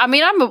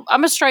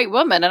I'm a straight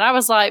woman, and I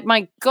was like,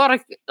 my God,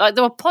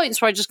 there were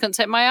points where I just couldn't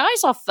take my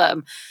eyes off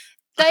them.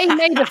 They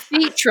made a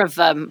feature of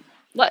them.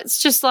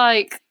 Let's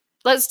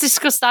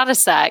discuss that a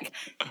sec.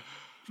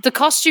 The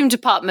costume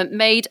department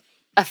made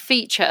a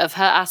feature of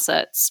her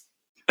assets.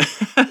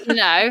 You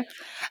know?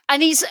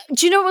 And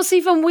do you know what's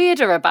even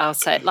weirder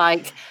about it?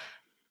 Like,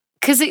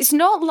 because it's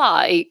not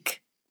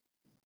like,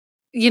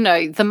 you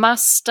know, the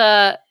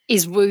master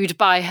is wooed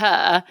by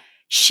her.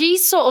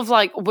 She's sort of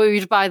like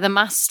wooed by the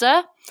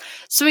master.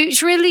 So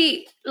it's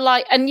really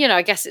like, and you know,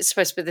 I guess it's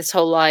supposed to be this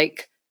whole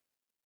like,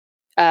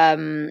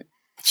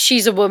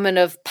 she's a woman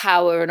of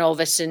power and all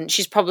this, and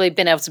she's probably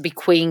been able to be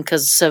queen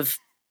because of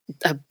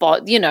her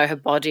body, you know, her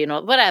body and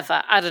all,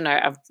 whatever. I don't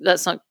know.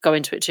 Let's not go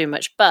into it too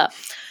much, but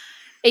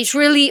it's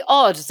really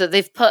odd that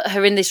they've put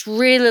her in this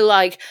really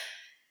like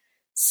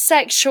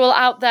sexual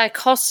out there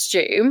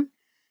costume,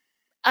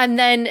 and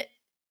then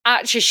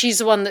actually she's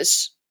the one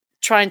that's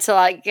trying to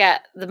like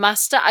get the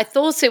master. I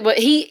thought it was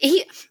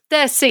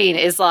their scene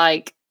is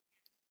like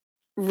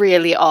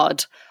really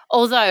odd.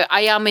 Although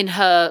I am in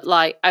her,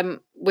 like I'm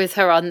with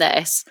her on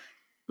this,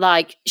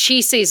 like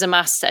she sees a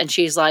master and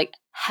she's like,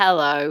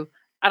 hello.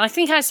 And I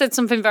think I said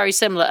something very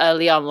similar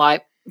early on,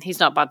 like he's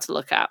not bad to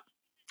look at.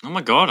 Oh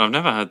my God, I've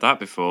never heard that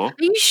before. Are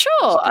you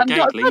sure? I'm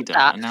not leader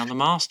that. And now the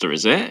master,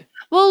 is it?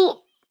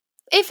 Well,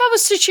 if I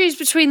was to choose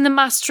between the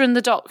master and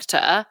the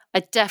doctor,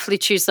 I'd definitely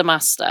choose the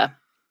master.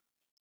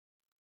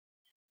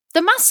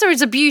 The master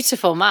is a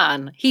beautiful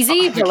man. He's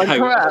evil and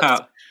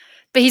corrupt,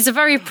 but he's a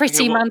very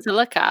pretty man to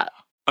look at.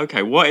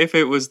 Okay, what if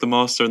it was the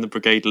master and the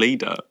brigade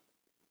leader?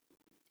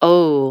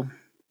 Oh,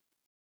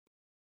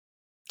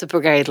 the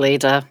brigade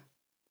leader.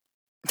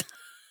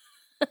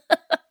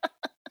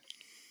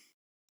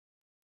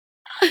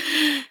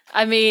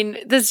 I mean,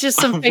 there's just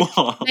something.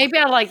 Maybe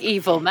I like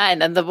evil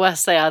men, and the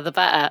worse they are, the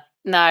better.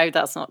 No,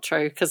 that's not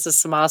true, because there's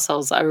some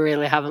assholes that I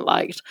really haven't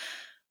liked.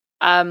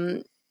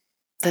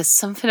 There's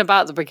something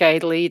about the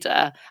brigade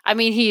leader. I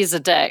mean, he's a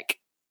dick,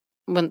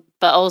 but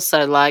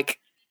also, like,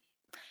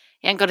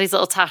 he ain't got his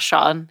little tash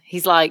on.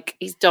 He's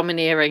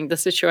domineering the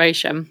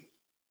situation.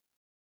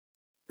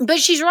 But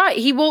she's right.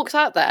 He walks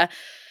out there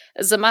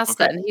as a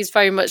master, and he's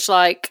very much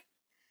like,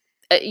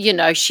 you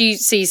know, she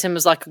sees him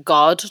as like a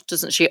god,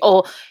 doesn't she?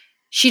 Or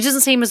she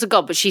doesn't see him as a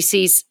god, but she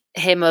sees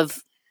him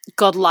of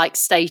godlike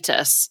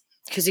status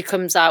because he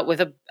comes out with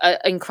an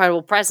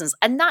incredible presence.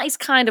 And that is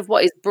kind of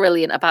what is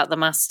brilliant about the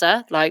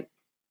master, like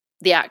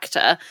the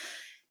actor.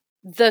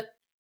 The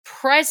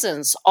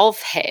presence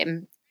of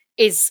him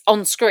is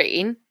on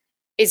screen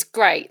is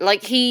great.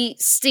 Like, he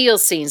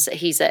steals scenes that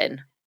he's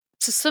in.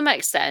 To some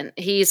extent,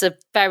 he's a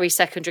very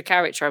secondary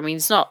character. I mean,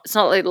 it's not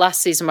like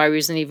last season where he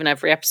was in even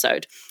every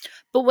episode.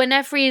 But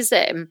whenever he's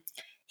in,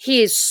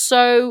 he is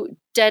so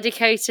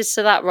dedicated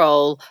to that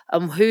role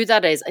and who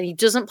that is. And he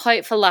doesn't play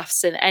it for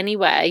laughs in any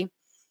way.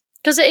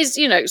 Because it is,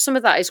 you know, some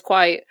of that is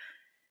quite,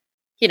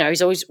 you know,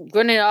 he's always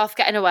running off,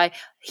 getting away.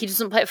 He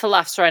doesn't play it for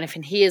laughs or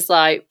anything. He is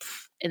like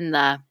in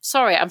there.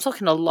 Sorry, I'm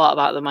talking a lot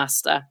about the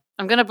master.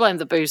 I'm going to blame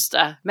the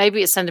booster.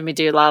 Maybe it's sending me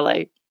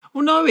doolally.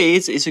 Well, no, it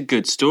is. It's a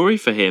good story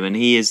for him, and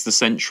he is the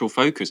central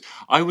focus.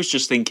 I was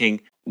just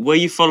thinking, were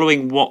you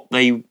following what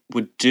they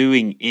were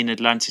doing in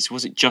Atlantis?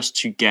 Was it just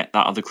to get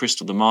that other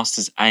crystal, the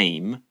Master's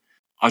aim?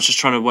 I was just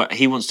trying to work.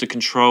 He wants to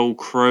control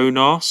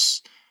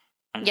Kronos.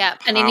 And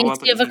he needs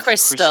the other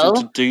crystal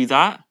to do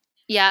that.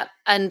 Yeah,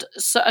 and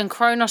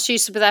Kronos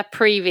used to be there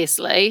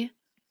previously,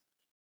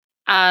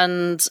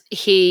 and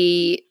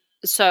he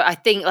So I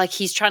think like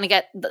he's trying to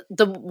get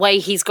the way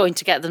he's going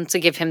to get them to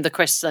give him the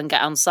crystal and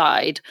get on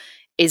side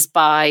is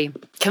by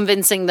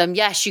convincing them,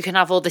 yes, you can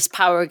have all this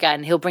power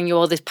again. He'll bring you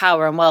all this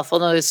power and wealth, all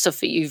those stuff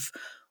that you've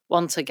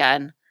want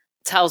again.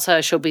 Tells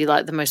her she'll be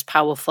like the most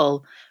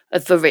powerful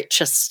of the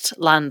richest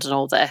land and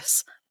all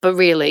this. But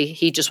really,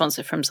 he just wants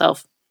it for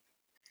himself.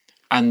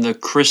 And the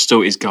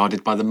crystal is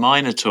guarded by the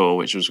Minotaur,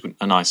 which was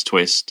a nice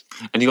twist.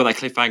 And you got that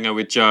cliffhanger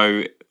with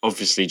Joe.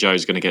 Obviously,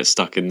 Joe's going to get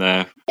stuck in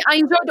there. I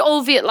enjoyed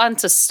all the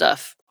Atlantis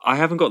stuff. I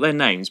haven't got their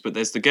names, but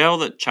there's the girl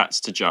that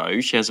chats to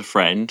Joe. She has a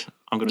friend.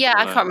 I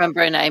can't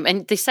remember her name.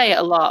 And they say it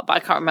a lot, but I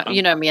can't remember.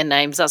 You know me and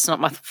names. That's not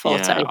my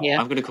forte here.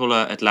 I'm going to call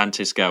her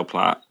Atlantis Girl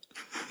Platt.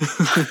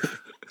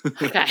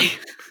 Okay.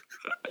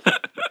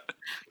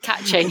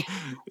 Catching.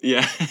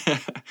 Yeah.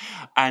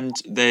 And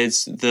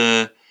there's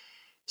the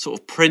sort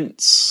of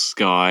prince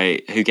guy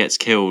who gets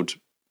killed.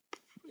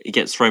 He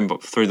gets thrown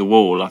through the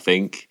wall, I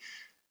think,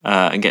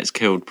 and gets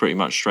killed pretty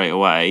much straight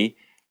away.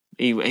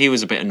 He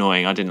was a bit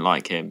annoying. I didn't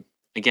like him.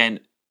 Again,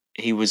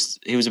 he was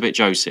a bit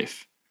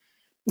Joseph.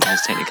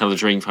 As Technicolor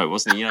Dreamcoat,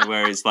 wasn't he? You know,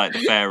 where it's like the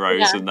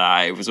pharaohs and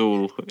that. It was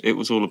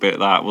all a bit of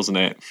that, wasn't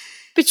it?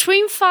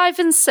 Between 5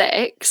 and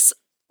 6,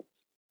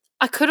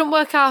 I couldn't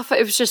work out if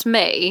it was just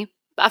me,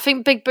 but I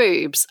think Big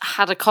Boobs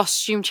had a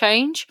costume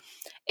change.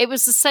 It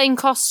was the same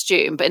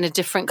costume, but in a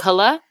different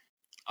colour.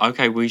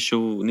 Okay, we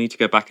shall need to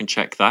go back and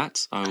check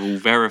that. I will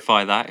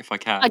verify that if I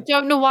can. I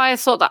don't know why I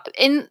thought that.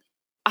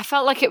 I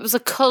felt like it was a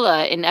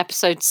colour in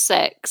episode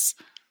 6,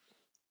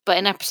 but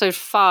in episode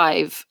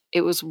 5,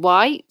 it was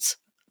white.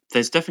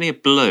 There's definitely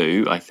a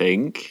blue, I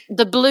think.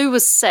 The blue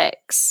was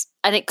 6,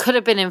 and it could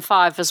have been in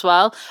 5 as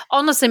well.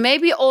 Honestly,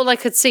 maybe all I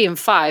could see in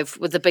 5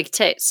 were the big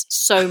tits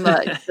so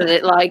much that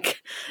it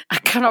I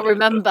cannot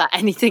remember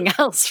anything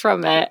else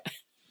from it.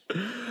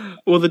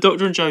 Well, the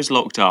Doctor and Joe's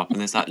locked up, and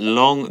there's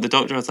the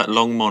Doctor has that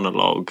long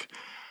monologue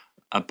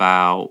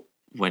about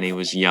when he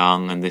was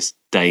young and this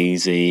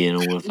Daisy and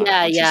all of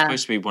that. Which is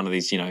supposed to be one of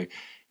these,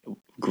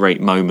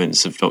 great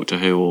moments of Doctor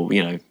Who,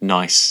 or,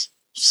 nice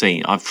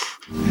scene.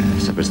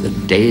 That was the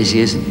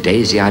daisiest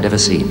Daisy I'd ever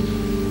seen.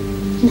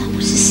 That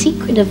was the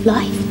secret of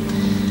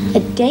life. A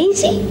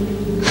daisy?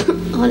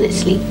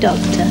 Honestly,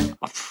 Doctor.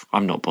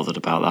 I'm not bothered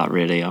about that,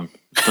 really. It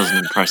doesn't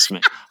impress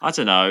me. I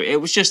don't know. I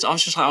was just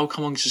like, oh,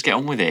 come on, just get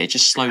on with it. It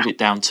just slowed it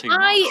down too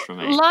much for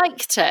me. I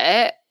liked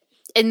it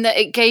in that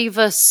it gave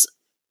us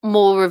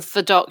more of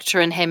the Doctor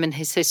and him and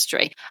his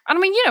history. And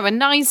I mean, we're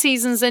 9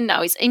 seasons in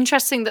now. It's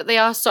interesting that they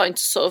are starting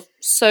to sort of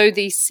sow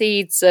these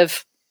seeds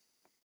of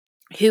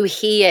who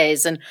he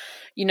is. And,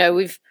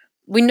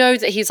 we know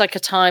that he's like a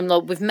Time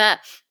Lord. We've met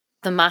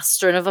the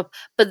Master and other,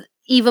 but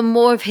even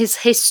more of his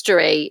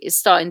history is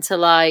starting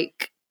to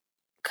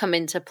come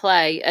into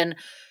play. And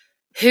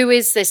who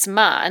is this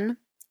man?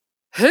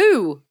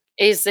 Who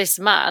is this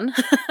man?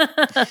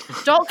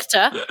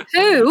 Doctor,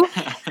 who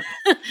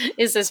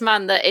is this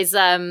man that is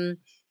that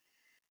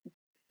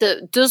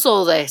does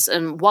all this,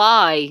 and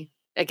why?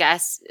 I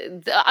guess.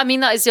 I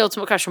mean, that is the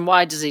ultimate question.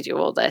 Why does he do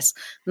all this?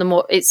 And the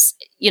more it's,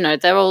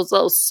 they're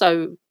all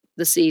so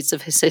the seeds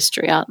of his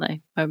history, aren't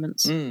they?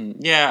 Moments.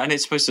 Yeah, and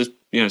it's supposed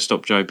to,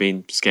 stop Joe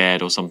being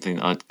scared or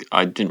something.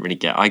 I didn't really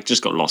get. I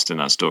just got lost in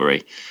that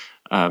story.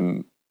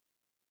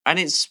 And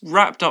it's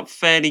wrapped up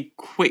fairly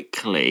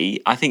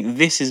quickly. I think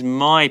this is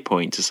my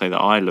point to say that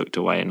I looked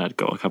away and I'd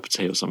got a cup of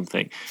tea or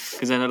something.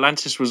 Because then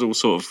Atlantis was all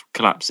sort of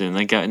collapsing and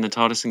they get in the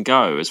TARDIS and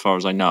go, as far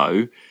as I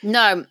know.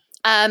 No,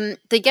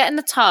 they get in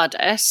the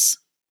TARDIS.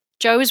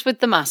 Joe is with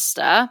the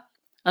Master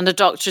and the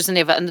Doctor's in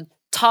the other, and the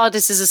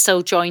TARDISes are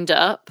still joined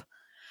up.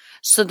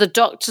 So the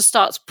Doctor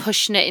starts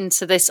pushing it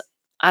into this,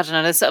 I don't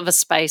know, this sort of a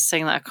space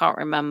thing that I can't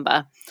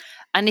remember.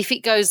 And if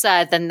it goes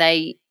there, then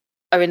they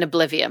are in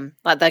oblivion,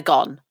 they're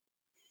gone.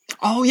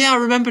 Oh, yeah, I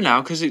remember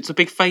now, because it's a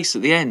big face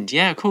at the end.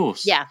 Yeah, of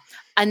course. Yeah.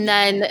 And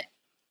then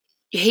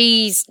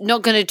he's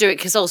not going to do it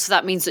because also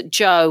that means that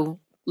Jo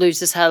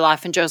loses her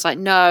life. And Jo's like,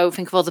 no,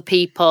 think of all the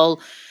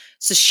people.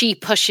 So she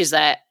pushes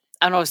it.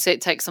 And obviously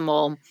it takes them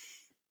all.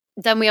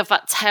 Then we have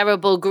that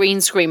terrible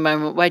green screen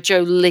moment where Jo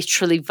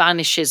literally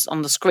vanishes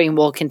on the screen,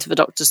 walking to the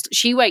Doctor's.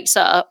 She wakes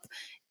up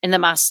in the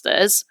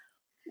Masters,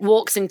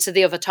 walks into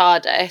the other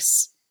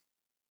TARDIS,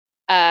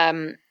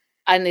 and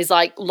is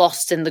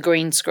lost in the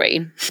green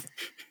screen.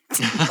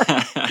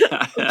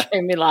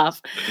 Made me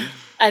laugh.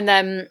 And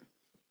then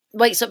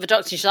wakes up the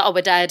Doctor and she's like, oh,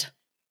 we're dead.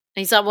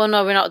 And he's like, well,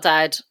 no, we're not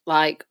dead.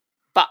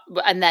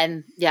 And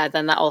then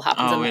that all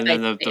happens. Oh, and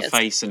then the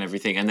face and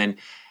everything. And then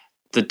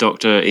the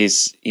Doctor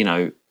is,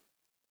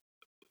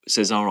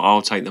 says, oh,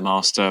 I'll take the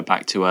Master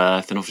back to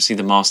Earth. And obviously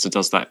the Master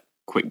does that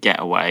quick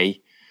getaway.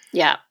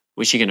 Yeah.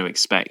 Which you're going to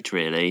expect,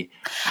 really.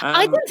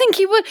 I didn't think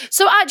he would.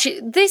 So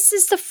actually, this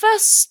is the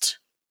first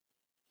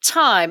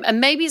time,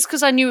 and maybe it's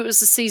because I knew it was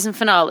the season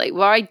finale,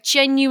 where I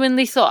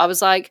genuinely thought, I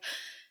was like,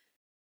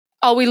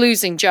 are we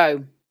losing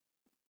Jo?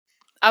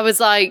 I was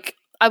like,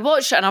 I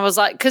watched it and I was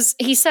like, because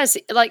he says,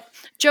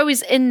 Jo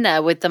is in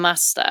there with the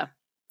Master.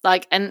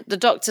 And the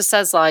Doctor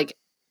says,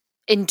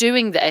 in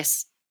doing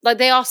this,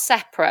 they are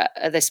separate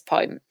at this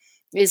point.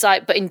 He's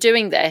like, but in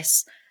doing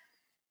this,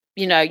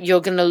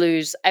 you're going to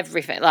lose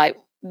everything. Like,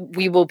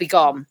 we will be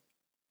gone.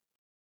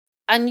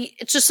 And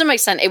to some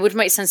extent, it would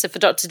make sense if the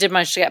Doctor did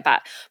manage to get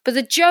back. But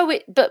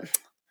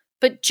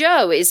but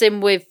Jo is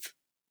in with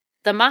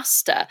the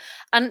Master,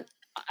 and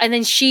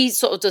then she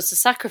sort of does the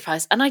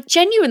sacrifice. And I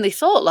genuinely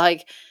thought,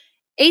 like,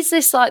 is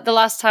this like the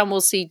last time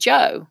we'll see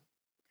Jo?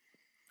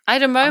 I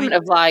had a moment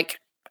of like,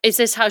 is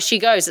this how she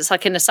goes? It's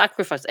like in a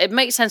sacrifice. It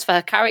makes sense for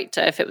her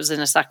character if it was in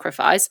a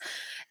sacrifice.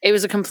 It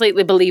was a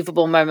completely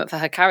believable moment for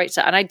her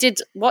character. And I did,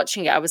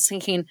 watching it, I was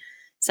thinking,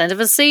 it's end of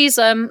a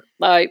season.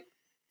 Like,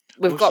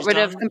 we've got rid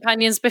of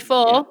companions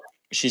before. Yeah.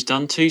 She's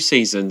done 2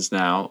 seasons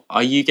now.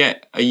 Are you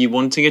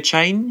wanting a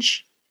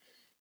change?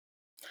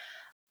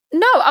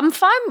 No, I'm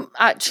fine,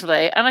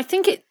 actually. And I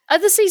think are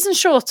the seasons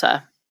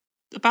shorter?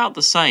 About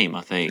the same,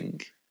 I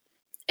think.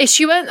 If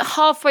she went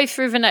halfway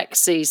through the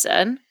next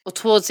season, or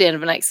towards the end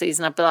of the next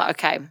season, I'd be like,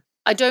 okay,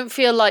 I don't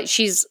feel like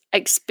she's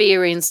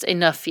experienced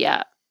enough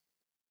yet.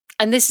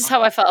 And this is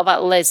how I felt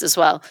about Liz as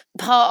well.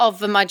 Part of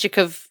the magic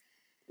of,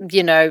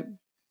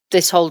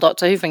 this whole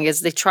Doctor Who thing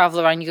is they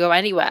travel around, you go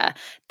anywhere.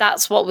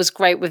 That's what was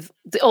great with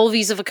all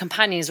these other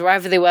companions,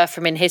 wherever they were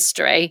from in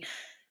history,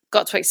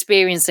 got to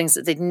experience things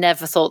that they'd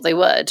never thought they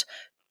would.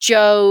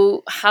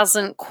 Jo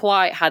hasn't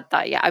quite had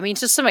that yet. I mean,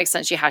 to some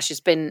extent she has. She's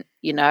been,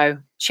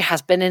 she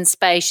has been in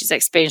space. She's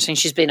experiencing,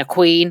 she's been a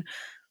queen,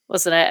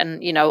 wasn't it?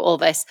 And, all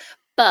this.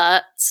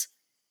 But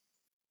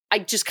I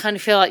just kind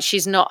of feel like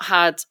she's not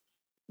had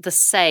the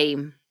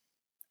same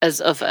as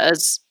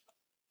others.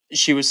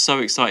 She was so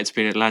excited to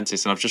be in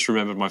Atlantis, and I've just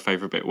remembered my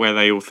favourite bit where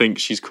they all think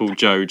she's called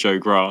Jo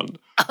Grant.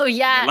 Oh,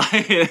 yeah.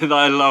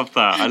 I love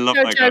that. I love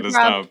that kind of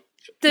stuff.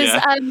 There's,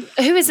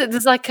 who is it?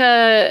 There's like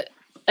an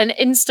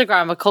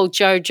Instagrammer called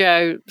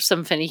Jojo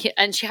something,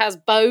 and she has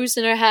bows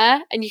in her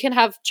hair, and you can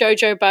have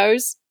Jojo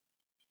bows.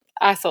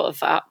 I thought of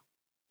that.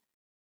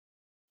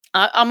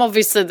 I'm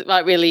obviously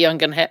like really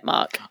young and hip,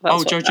 Mark.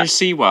 That's Jojo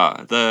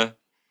Siwa,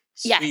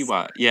 yes.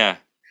 Siwa,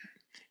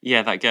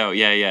 yeah, that girl,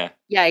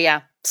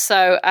 yeah.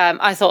 So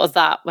I thought of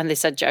that when they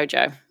said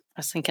Jojo. I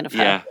was thinking of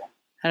her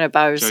and her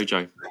bows.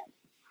 Jojo.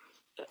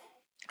 Do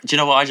you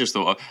know what I just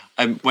thought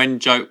of? When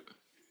Jo.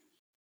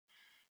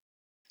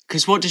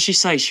 Because what did she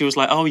say? She was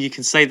like, "Oh, you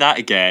can say that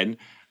again,"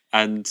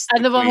 and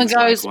the woman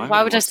goes, like,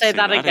 "Why would I say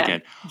that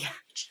again?" Yeah.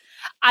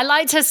 I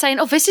liked her saying,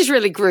 "Oh, this is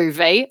really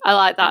groovy." I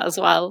like that as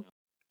well.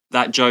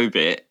 That Jo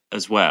bit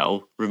as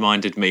well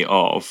reminded me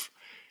of.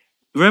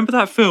 Remember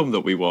that film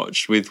that we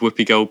watched with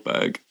Whoopi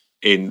Goldberg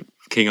in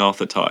King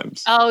Arthur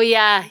times? Oh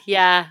yeah.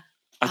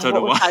 I don't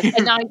know why.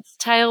 A Knight's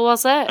Tale,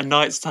 was it? A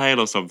Knight's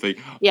Tale or something.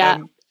 Yeah.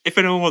 If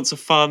anyone wants a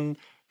fun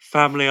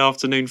family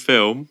afternoon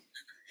film.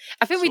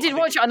 I think we did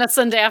watch it on a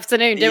Sunday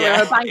afternoon, didn't we?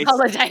 Or a bank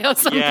holiday or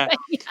something. Yeah.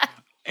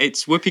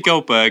 It's Whoopi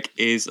Goldberg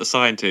is a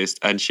scientist,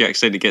 and she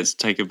accidentally gets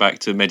taken back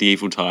to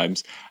medieval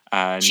times.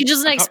 And she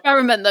does an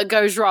experiment that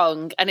goes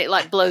wrong, and it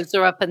like blows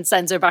her up and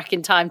sends her back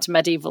in time to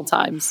medieval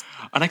times.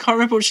 And I can't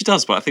remember what she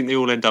does, but I think they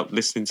all end up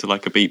listening to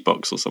like a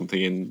beatbox or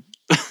something.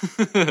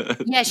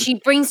 Yeah, she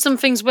brings some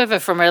things with her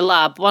from her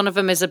lab. One of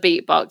them is a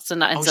beatbox,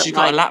 and that ends up she's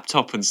got a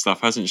laptop and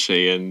stuff, hasn't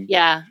she? And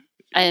yeah,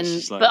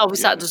 but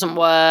obviously that doesn't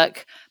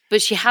work.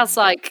 But she has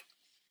like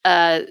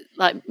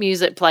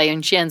music play,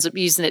 and she ends up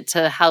using it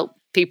to help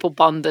people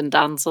bond and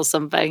dance or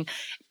something.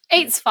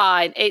 It's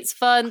fine. It's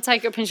fun.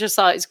 Take it a pinch of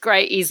salt. It's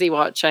great, easy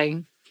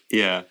watching.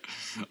 Yeah.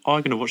 Oh,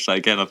 I'm going to watch that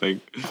again, I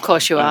think. Of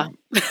course you are.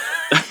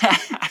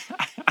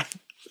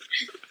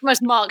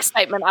 Most Mark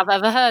statement I've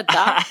ever heard,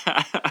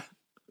 that.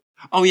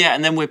 Oh, yeah,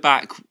 and then we're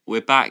back.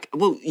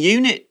 Well,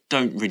 UNIT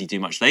don't really do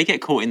much. They get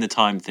caught in the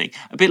time thing.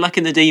 A bit like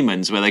in the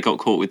Demons, where they got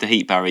caught with the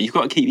heat barrier. You've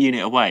got to keep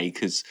UNIT away,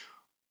 because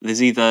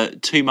there's either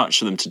too much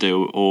for them to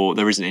do or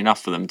there isn't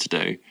enough for them to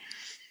do.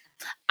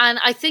 And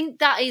I think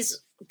that is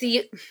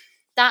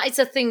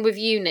a thing with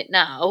UNIT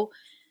now,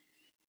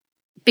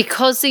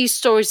 because these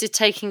stories are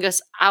taking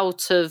us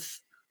out of.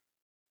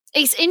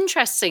 It's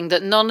interesting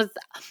that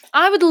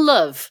I would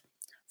love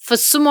for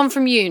someone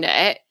from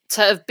UNIT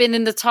to have been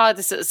in the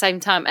TARDIS at the same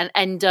time and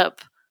end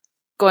up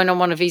going on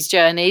one of these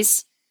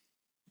journeys.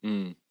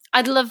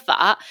 I'd love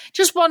that.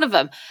 Just one of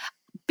them,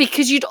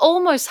 because you'd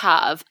almost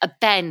have a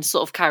Ben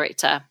sort of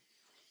character.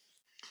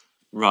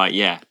 Right,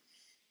 yeah.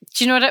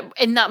 Do you know what?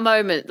 In that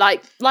moment,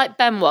 like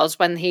Ben was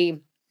when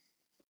he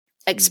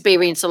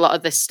experienced a lot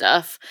of this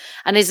stuff,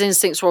 and his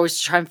instincts were always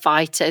to try and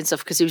fight it and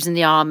stuff because he was in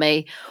the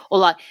army, or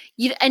like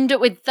you'd end up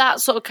with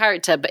that sort of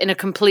character, but in a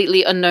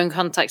completely unknown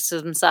context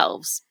to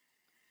themselves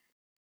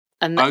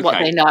and what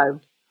they know.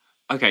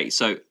 Okay,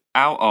 so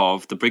out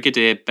of the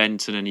Brigadier,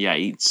 Benton, and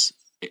Yates,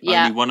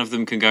 only one of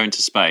them can go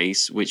into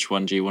space. Which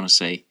one do you want to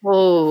see?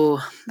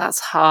 Oh, that's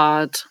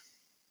hard.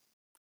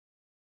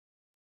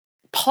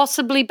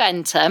 Possibly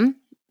Benton,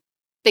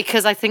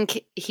 because I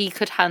think he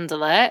could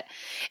handle it.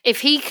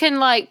 If he can,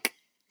 like,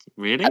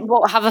 really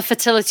have a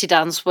fertility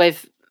dance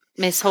with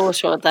Miss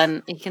Horshaw,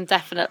 then he can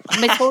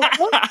definitely. Miss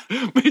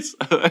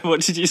Horshaw?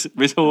 What did you say?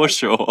 Miss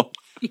Horshaw?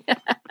 Yeah.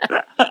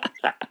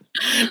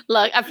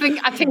 Look, I think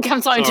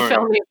I'm starting to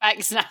feel the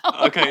effects now.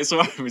 Okay,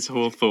 sorry, Miss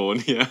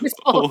Hawthorne. Yeah, Miss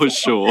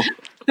Horshaw.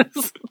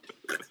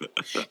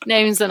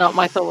 Names are not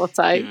my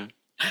forte. Yeah.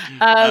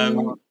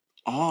 Um,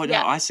 Oh, no,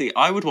 yeah. I see.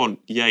 I would want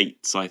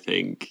Yates, I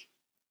think.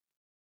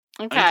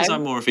 Okay. Because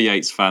I'm more of a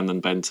Yates fan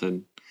than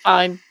Benton.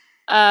 Fine.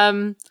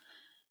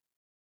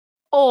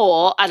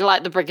 Or I'd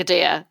like the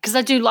Brigadier, because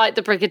I do like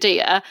the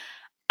Brigadier,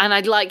 and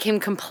I'd like him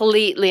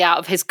completely out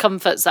of his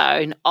comfort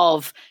zone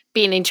of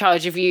being in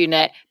charge of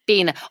unit,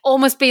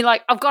 almost being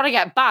like, I've got to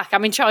get back,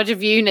 I'm in charge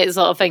of unit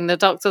sort of thing. The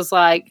Doctor's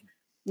like,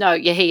 no,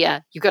 you're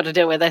here, you've got to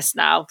deal with this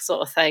now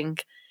sort of thing.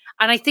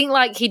 And I think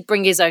like he'd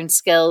bring his own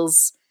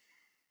skills,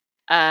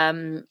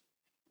 and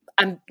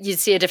you'd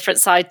see a different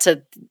side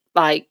to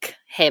like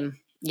him,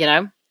 you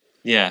know?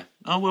 Yeah.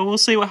 Oh, well, we'll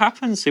see what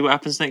happens. See what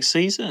happens next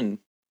season.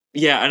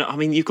 Yeah, and I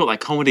mean, you've got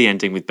that comedy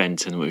ending with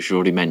Benton, which you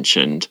already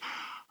mentioned.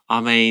 I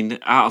mean,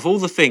 out of all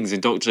the things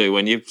in Doctor Who,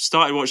 when you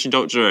started watching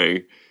Doctor Who,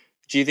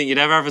 do you think you'd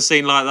ever have a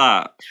scene like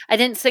that? I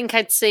didn't think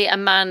I'd see a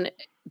man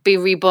be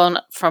reborn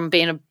from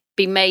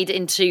be made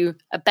into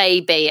a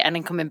baby and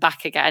then coming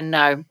back again.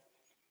 No.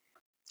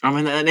 I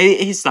mean, and it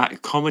is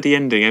that comedy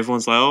ending.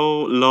 Everyone's like,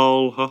 oh,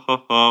 lol, ha,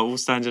 ha, ha, all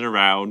standing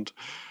around.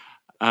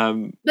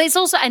 But it's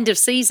also end of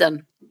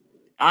season.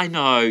 I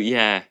know,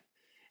 yeah.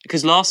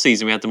 Because last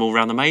season we had them all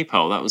around the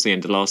maypole. That was the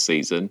end of last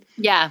season.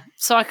 Yeah,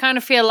 so I kind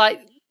of feel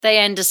like they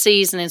end a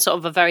season in sort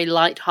of a very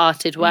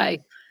light-hearted way.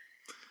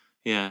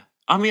 Yeah.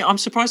 I mean, I'm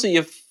surprised that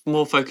you're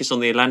more focused on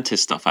the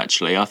Atlantis stuff,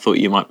 actually. I thought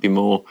you might be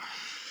more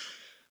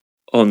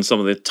on some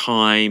of the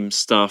time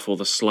stuff or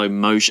the slow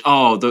motion.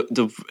 Oh,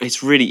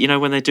 it's really, you know,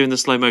 when they're doing the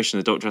slow motion,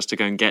 the Doctor has to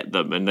go and get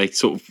them, and they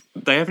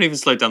haven't even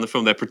slowed down the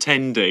film. They're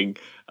pretending,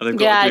 and they've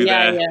got to do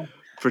their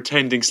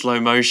pretending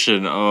slow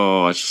motion.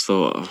 Oh, I just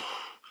thought... Oh.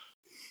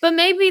 But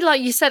maybe,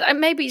 like you said,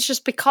 maybe it's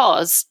just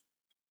because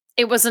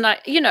it wasn't,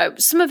 you know,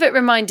 some of it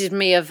reminded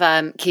me of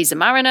Keys of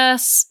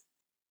Marinus.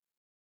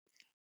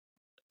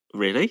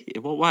 Really?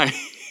 In what way?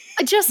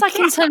 Just like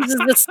in terms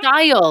of the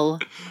style.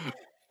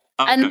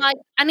 Okay.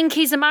 And in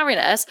Keys of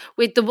Marinus,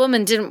 with the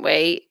woman, didn't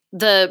we?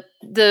 The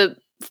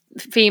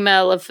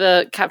female of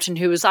the captain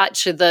who was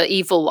actually the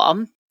evil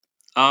one.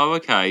 Oh,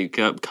 okay.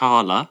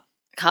 Carla,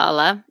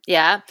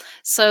 yeah.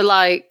 So,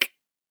 like,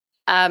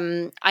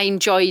 I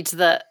enjoyed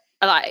that.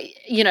 Like,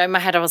 you know, in my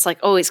head, I was like,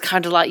 oh, it's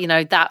kind of like, you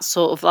know, that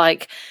sort of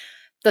like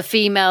the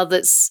female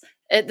that's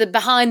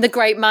behind the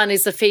great man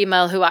is the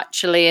female who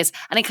actually is.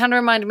 And it kind of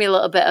reminded me a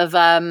little bit of,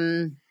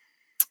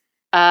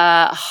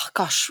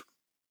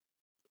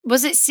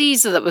 was it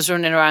Caesar that was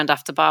running around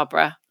after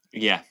Barbara?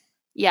 Yeah.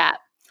 Yeah.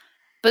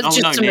 But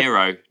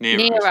Nero.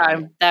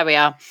 There we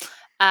are.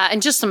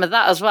 And just some of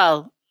that as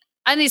well.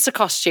 And it's the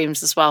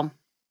costumes as well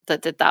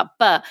that did that.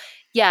 But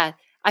yeah,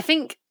 I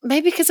think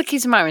maybe because of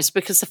Keys of Marinus,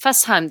 because the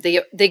first time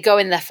they go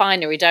in their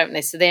finery, don't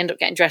they? So they end up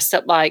getting dressed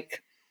up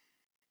like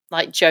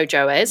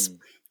JoJo is.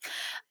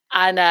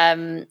 And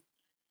and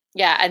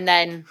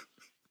then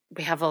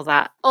we have all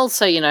that.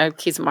 Also, you know,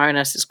 Keys of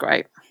Marinus is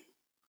great.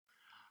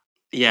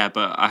 Yeah,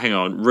 but hang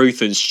on.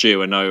 Ruth and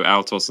Stu are no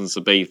Altos and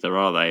Sabitha,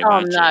 are they?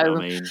 Imagine? Oh, no.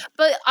 I mean...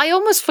 But I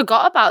almost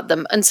forgot about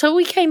them until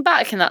we came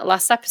back in that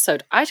last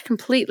episode. I'd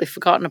completely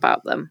forgotten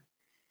about them.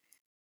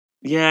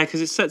 Yeah, because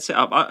it sets it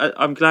up.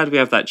 I'm glad we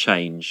have that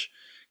change,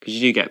 because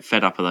you do get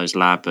fed up of those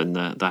lab and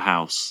the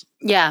house.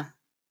 Yeah.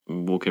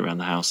 Walking around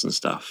the house and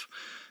stuff.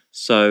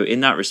 So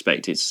in that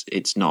respect,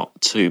 it's not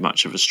too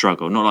much of a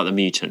struggle. Not like the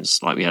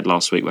mutants like we had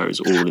last week where it was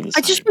all in the same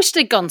I just wish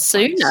they'd gone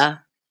sooner. Place.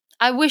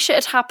 I wish it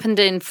had happened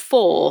in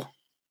 4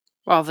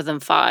 rather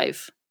than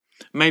 5.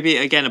 Maybe,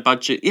 again, a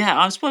budget... Yeah,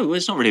 I suppose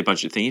it's not really a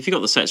budget thing. If you've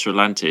got the sets for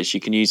Atlantis, you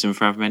can use them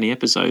for however many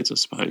episodes, I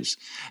suppose.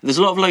 There's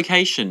a lot of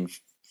location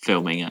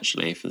filming,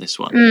 actually, for this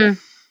one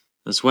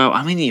as well.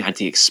 I mean, you had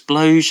the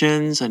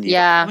explosions, and you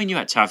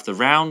had to have the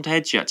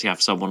Roundheads, you had to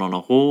have someone on a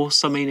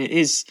horse. I mean, it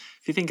is...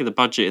 If you think of the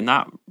budget in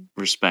that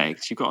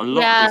respect, you've got a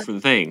lot of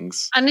different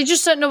things. And I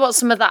just don't know what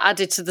some of that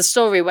added to the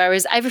story,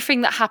 whereas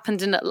everything that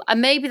happened in...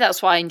 And maybe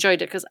that's why I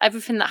enjoyed it, because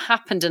everything that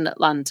happened in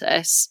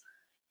Atlantis,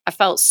 I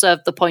felt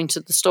served the point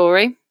of the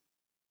story.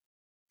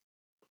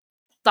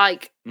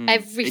 Like, everything that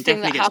happened... It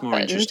definitely gets more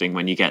interesting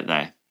when you get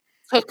there.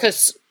 Took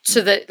us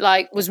to the...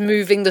 Like, was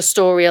moving the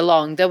story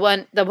along. There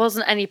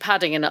wasn't any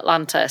padding in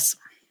Atlantis.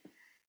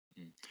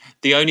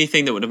 The only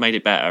thing that would have made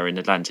it better in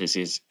Atlantis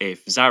is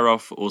if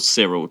Zaroff or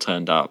Cyril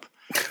turned up.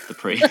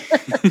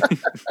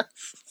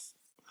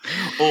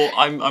 Or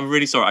I'm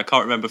really sorry, I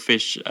can't remember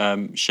Fish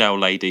Shell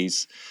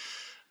Lady's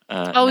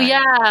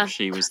name.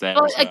 She was there.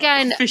 Well,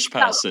 again, Fish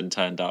person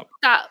turned up.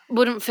 That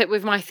wouldn't fit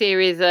with my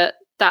theory that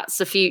that's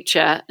the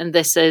future and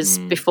this is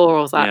before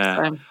all that.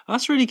 Yeah. So.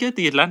 That's really good.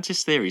 The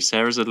Atlantis theory,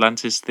 Sarah's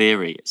Atlantis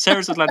theory,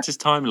 Sarah's Atlantis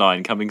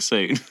timeline coming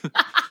soon.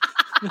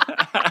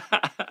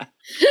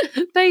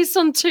 Based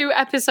on 2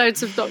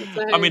 episodes of Doctor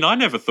Who. I mean, I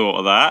never thought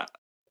of that.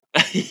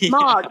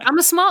 Smart. I'm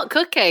a smart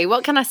cookie.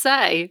 What can I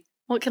say?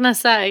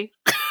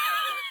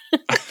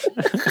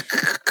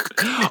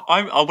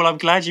 I'm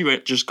glad you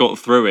just got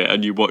through it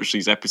and you watched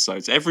these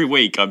episodes. Every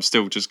week, I'm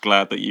still just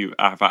glad that you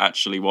have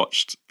actually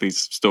watched these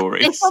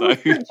stories. So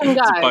it's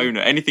a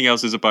bonus. Anything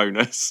else is a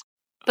bonus.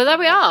 But there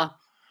we are.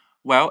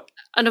 Well,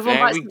 there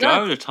we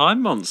go. The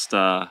Time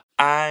Monster.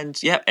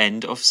 And yeah,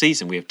 end of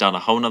season. We have done a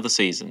whole nother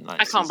season.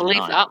 I can't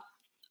believe that.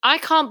 I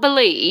can't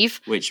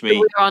believe which means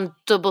we're on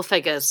double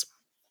figures.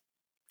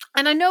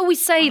 And I know we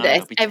say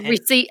this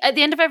at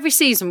the end of every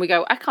season. We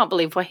go, I can't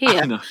believe we're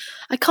here.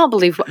 I can't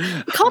believe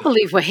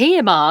we're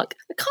here, Mark.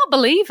 I can't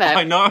believe it.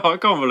 I know. I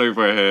can't believe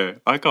we're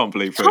here. I can't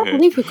believe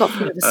we've got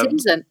through the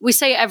season. We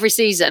say it every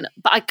season,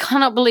 but I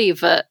cannot believe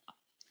that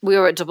we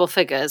were at double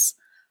figures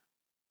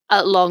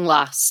at long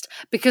last.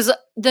 Because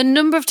the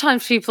number of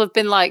times people have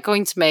been like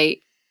going to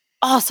me,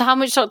 oh, so how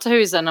much Doctor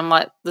Who's then? I'm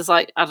like, there's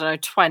like, I don't know,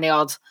 20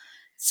 odd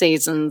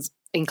seasons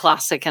in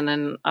classic and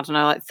then, I don't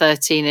know, like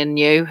 13 in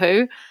New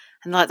Who.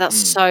 And like, that's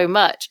so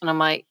much. And I'm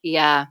like,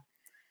 yeah.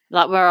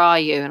 Like, where are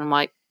you? And I'm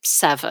like,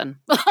 7.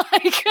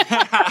 Like,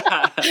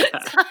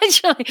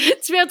 actually,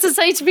 to be able to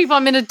say to people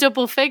I'm in a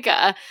double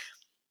figure,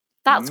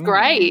 that's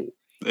great.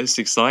 It's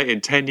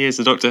exciting. 10 years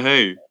of Doctor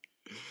Who.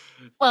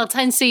 Well,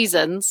 10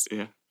 seasons.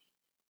 Yeah.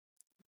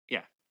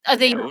 Are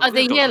they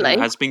yearly? It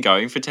has been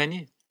going for 10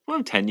 years.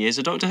 Well, 10 years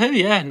of Doctor Who,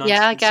 yeah.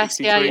 Yeah, I guess.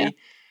 Yeah.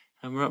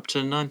 And we're up to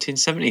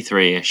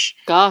 1973-ish.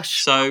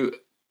 Gosh. So,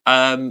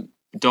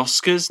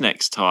 Doskers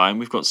next time.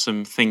 We've got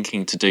some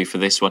thinking to do for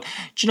this one.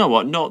 Do you know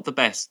what? Not the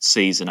best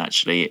season,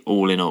 actually,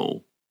 all in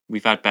all.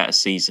 We've had better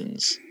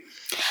seasons.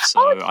 So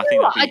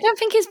I don't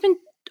think it's been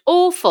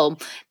awful.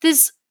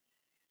 There's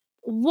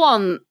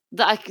one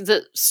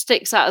that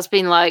sticks out as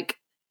being like,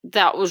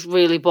 that was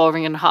really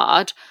boring and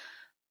hard.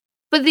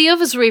 But the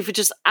others are either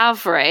just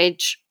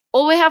average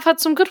or we have had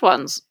some good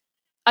ones.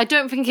 I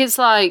don't think it's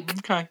like...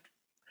 Okay.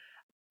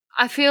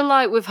 I feel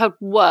like we've had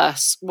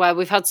worse, where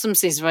we've had some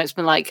seasons where it's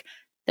been like,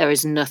 there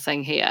is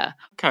nothing here.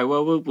 Okay,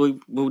 well,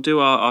 we'll do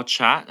our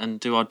chat and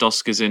do our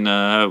Doskers in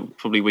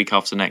probably week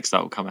after next.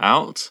 That will come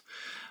out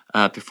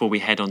before we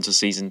head on to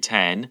season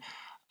 10.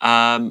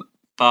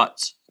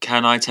 But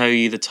can I tell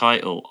you the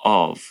title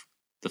of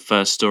the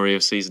first story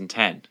of season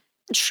 10?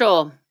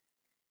 Sure.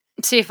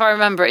 See if I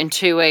remember it in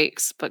 2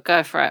 weeks, but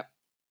go for it.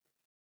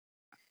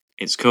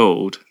 It's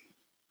called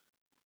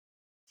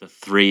The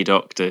Three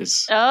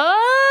Doctors.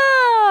 Oh,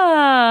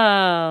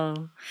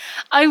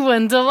 I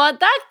wonder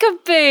what that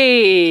could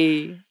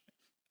be.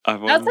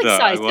 That's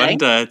exciting. I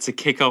wonder to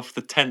kick off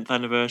the 10th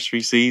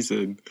anniversary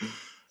season.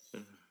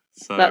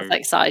 So that's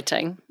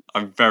exciting.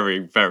 I'm very,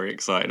 very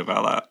excited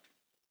about that.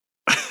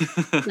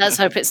 Let's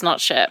hope it's not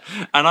shit.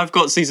 And I've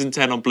got season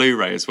 10 on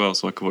Blu-ray as well,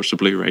 so I can watch the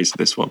Blu-rays of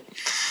this one.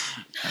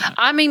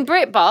 I mean,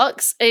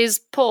 BritBox is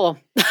poor.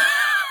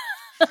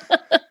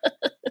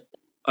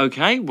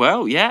 Okay,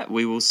 well, yeah,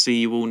 we will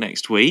see you all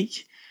next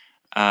week.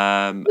 We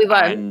won't.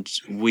 And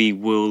we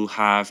will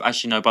have...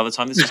 Actually, no, by the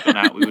time this has gone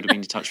out, we would have been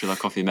in touch with our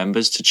coffee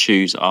members to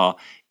choose our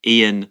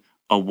Ian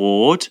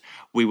Award.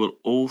 We will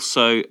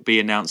also be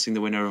announcing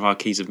the winner of our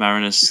Keys of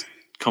Marinus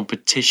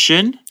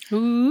competition,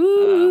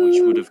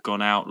 which would have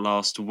gone out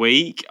last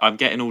week. I'm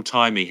getting all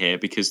timey here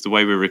because the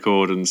way we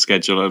record and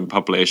schedule and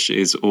publish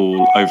is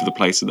all over the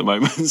place at the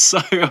moment. So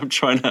I'm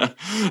trying to...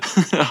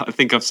 I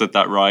think I've said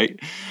that right.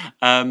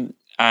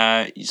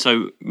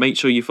 So make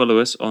sure you follow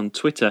us on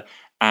Twitter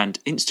and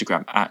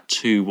Instagram at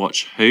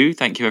 2WatchWho.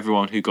 Thank you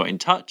everyone who got in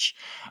touch.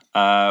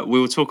 We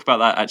will talk about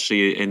that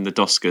actually in the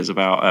Doskers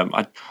about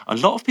a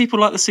lot of people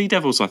like the Sea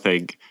Devils, I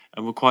think,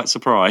 and we're quite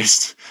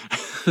surprised.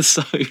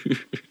 So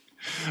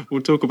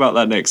we'll talk about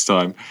that next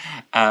time.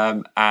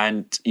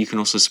 And you can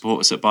also support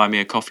us at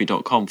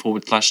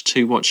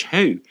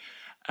buymeacoffee.com/2watchwho.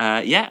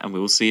 And we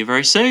will see you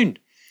very soon.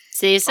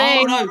 See you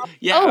soon. Oh no,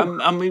 yeah.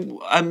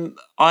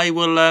 I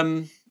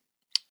will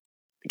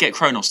get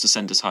Kronos to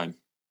send us home.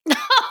 Is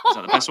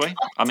that the best way?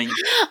 I mean,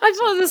 I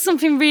thought there's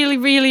something really,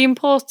 really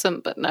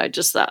important, but no,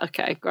 just that.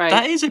 Okay, great.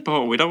 That is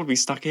important. We don't want to be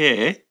stuck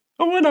here.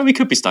 Oh, well, no, we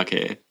could be stuck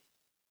here.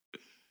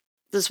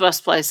 There's worse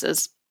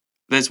places.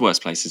 There's worse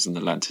places than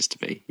Atlantis to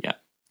be, yeah.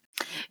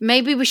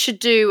 Maybe we should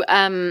do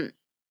the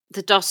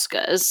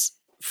Doskers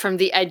from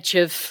the edge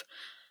of,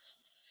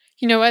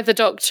 where the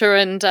Doctor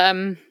and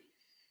the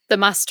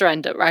Master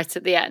end up right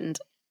at the end.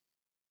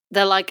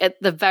 They're like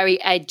at the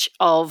very edge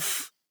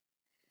of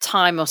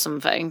time or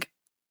something.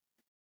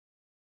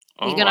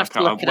 You're gonna have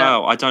to look it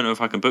up. Well, I don't know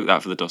if I can book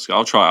that for the Dosker.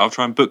 I'll try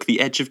and book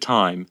the edge of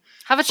time.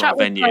 Have a chat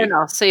with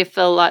Kronos, see if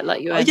they'll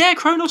let you in. Yeah,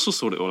 Kronos will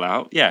sort it all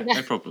out. Yeah,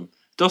 no problem.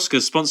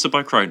 Doskers sponsored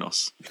by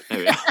Kronos. There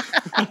we are.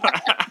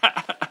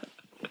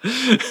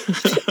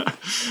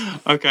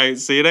 Okay,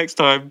 see you next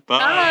time. Bye.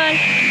 Bye.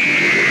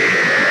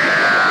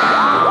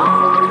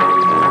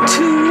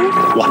 2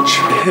 Watch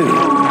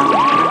Who.